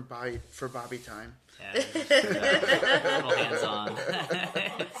coming from Bobby time. Yeah, a little hands on.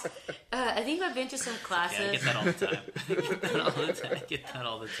 I think I've been to some classes. Yeah, I get that all the time. I get that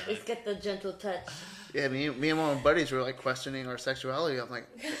all the time. Let's get the gentle touch. Yeah, me and one of my buddies were like questioning our sexuality. I'm like,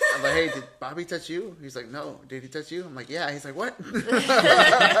 hey, did Bobby touch you? He's like, no. Did he touch you? I'm like, yeah. He's like, what?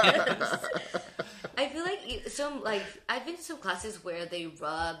 I feel like I've been to some classes where they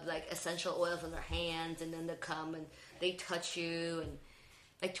rub like essential oils on their hands, and then they come and they touch you, and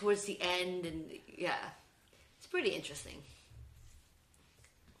like towards the end, and yeah, it's pretty interesting.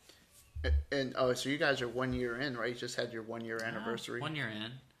 And so you guys are 1 year in, right? You just had your 1 year anniversary. 1 year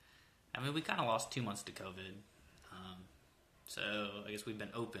in. I mean, we kind of lost 2 months to COVID. So I guess we've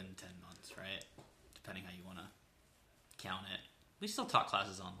been open 10 months, right? Depending how you want to count it. We still taught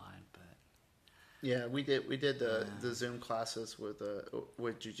classes online, but Yeah, we did the Zoom classes with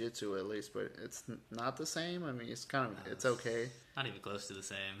jiu-jitsu at least, but it's not the same. I mean, it's kind of it's okay. not even close to the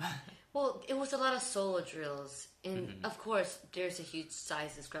same. Well, it was a lot of solo drills, and of course, there's a huge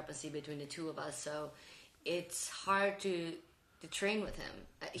size discrepancy between the two of us, so it's hard to train with him.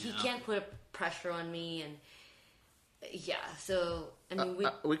 He can't put a pressure on me, and so I mean,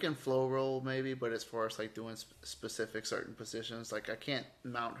 We can flow roll maybe, but as far as like doing specific certain positions, like I can't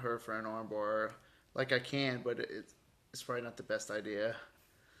mount her for an armbar. Like I can, but it's probably not the best idea.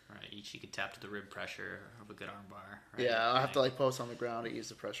 Right, you could tap to the rib pressure of a good armbar. Right? Yeah, I'll have to like post on the ground to ease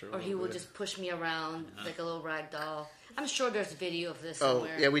the pressure. or he will just push me around like a little rag doll. I'm sure there's video of this Oh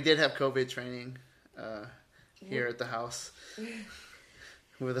somewhere. yeah, we did have COVID training here at the house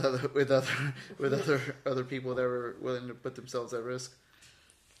with other people that were willing to put themselves at risk.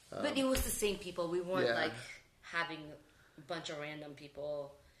 But it was the same people. We weren't Yeah. like having a bunch of random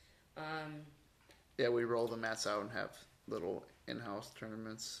people. Yeah, we roll the mats out and have little in-house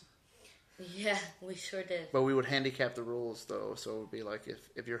tournaments. Yeah, we sure did. But we would handicap the rules though, so it would be like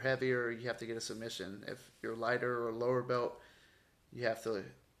if you're heavier, you have to get a submission. If you're lighter or lower belt, you have to.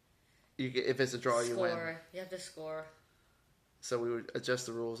 If it's a draw, you win. You have to score. So we would adjust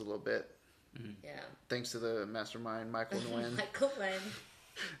the rules a little bit. Yeah. Thanks to the mastermind, Michael Nguyen. Michael Nguyen.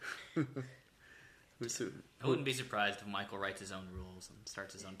 I wouldn't be surprised if Michael writes his own rules and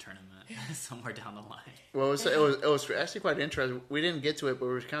starts his own tournament somewhere down the line. Well, it was actually quite interesting. We didn't get to it, but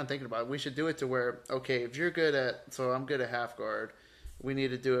we were kind of thinking about it. We should do it to where, okay, if you're good at, so I'm good at half guard, we need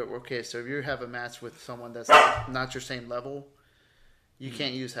to do it. Okay, so if you have a match with someone that's not your same level, you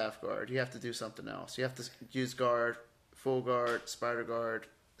can't use half guard. You have to do something else. You have to use guard, full guard, spider guard,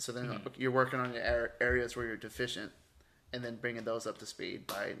 So then you're working on your areas where you're deficient, and then bringing those up to speed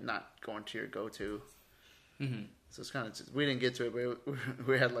by not going to your go-to. Mm-hmm. So it's kind of we didn't get to it, but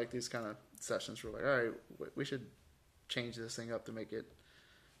we had like these kind of sessions. We're like, all right, we should change this thing up to make it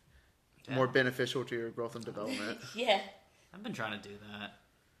more beneficial to your growth and development. Yeah. I've been trying to do that.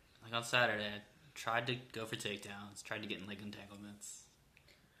 Like on Saturday, I tried to go for takedowns, tried to get in leg entanglements,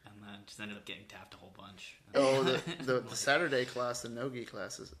 and then just ended up getting tapped a whole bunch. Oh, the Saturday class, the no-gi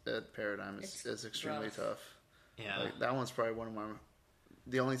class at Paradigm is extremely rough. tough. Yeah. Like, that one's probably one of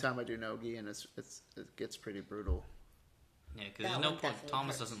the only time I do no-gi, and it gets pretty brutal. Yeah, because That there's no one point. definitely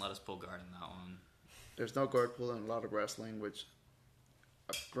Thomas hurts. doesn't let us pull guard in that one. There's no guard pull and a lot of wrestling, which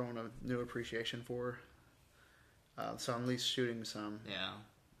I've grown a new appreciation for. So I'm at least shooting some. Yeah.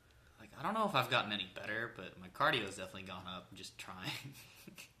 Like, I don't know if I've gotten any better, but my cardio's definitely gone up just trying.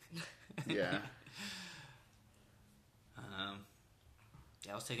 Yeah.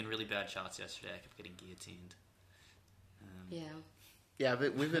 Yeah, I was taking really bad shots yesterday. I kept getting guillotined. Yeah. Yeah,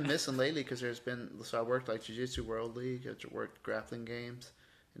 but we've been missing lately because there's been. So I worked like Jiu-Jitsu World League. I worked grappling games,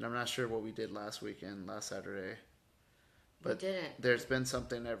 and I'm not sure what we did last Saturday. But We didn't. there's been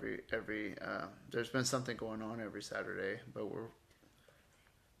something there's been something going on every Saturday. But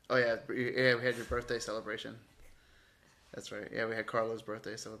we had your birthday celebration. That's right. Yeah, we had Carlo's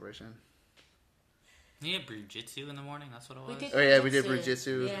birthday celebration. You had Brujitsu in the morning? That's what it was? We did. Oh yeah, we did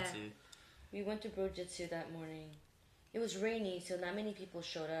Jiu-jitsu. Brujitsu. Yeah. Jujitsu. We went to Brujitsu that morning. It was rainy, so not many people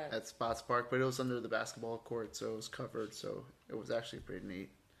showed up. At Spots Park, but it was under the basketball court, so it was covered. So it was actually pretty neat.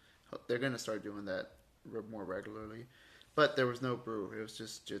 They're gonna start doing that more regularly. But there was no brew. It was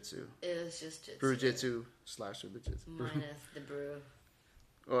just jitsu. It was just jitsu. Brujitsu / jitsu. Minus the brew.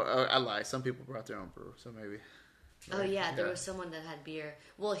 Well, I lie. Some people brought their own brew, so maybe. Oh yeah, there was someone that had beer.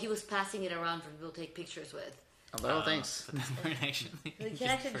 Well, he was passing it around for people to take pictures with. Oh, thanks. But that's not actually. You can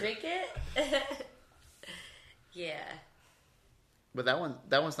actually drink it. Yeah. But that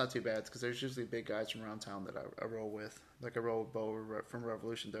one's not too bad because there's usually big guys from around town that I roll with. Like I roll with Bo from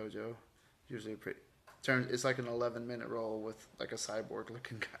Revolution Dojo. Usually pretty. It's like an 11-minute roll with like a cyborg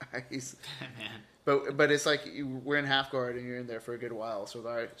looking guys. Man. But it's like we're in half guard and you're in there for a good while. So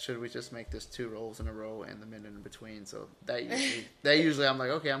all right, should we just make this 2 rolls in a row and the minute in between? So that usually I'm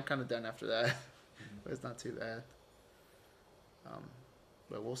like, okay, I'm kind of done after that. But it's not too bad.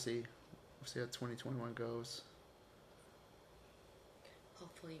 But we'll see. We'll see how 2021 goes.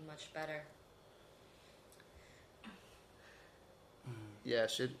 Hopefully much better. Yeah,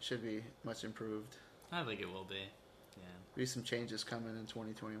 should be much improved. I think it will be. Yeah. Be some changes coming in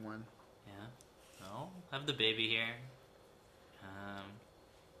 2021. Yeah. Well, I have the baby here.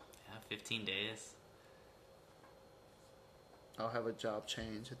 15 days. I'll have a job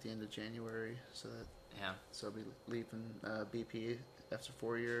change at the end of January, so I'll be leaving BP after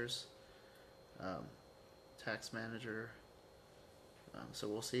 4 years. Tax manager. So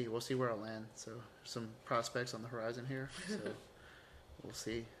we'll see where I'll land. So some prospects on the horizon here. So we'll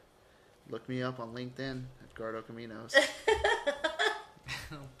see. Look me up on LinkedIn at Gardo Caminos.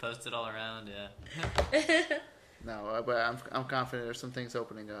 Post it all around, yeah. No, but I'm confident there's some things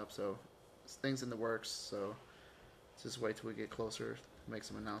opening up. So there's things in the works. So just wait till we get closer, make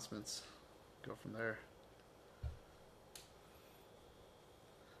some announcements, go from there.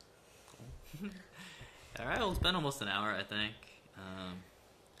 All right, well, it's been almost an hour, I think.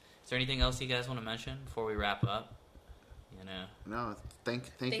 Is there anything else you guys want to mention before we wrap up? You know. No, thank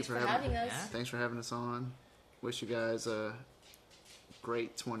you Thanks for for having us. Yeah. Thanks for having us on. Wish you guys a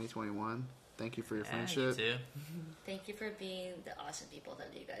great 2021. Thank you for your You friendship. too. Thank you for being the awesome people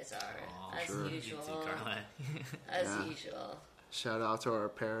that you guys are. Aw, as sure. You usual. too, Carla. As Yeah. usual. Shout out to our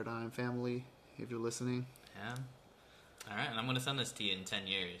Paradigm family if you're listening. Yeah. All right, and I'm going to send this to you in 10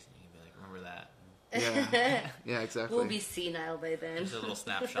 years. You can be like, remember that. Yeah, yeah, exactly. We'll be senile by then. Just a little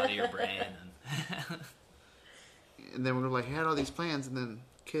snapshot of your brain. And And then we're like, I had all these plans, and then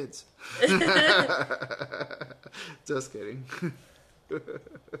kids. Just kidding. all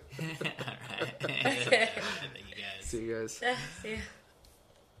right. Thank you guys. See you guys. See ya.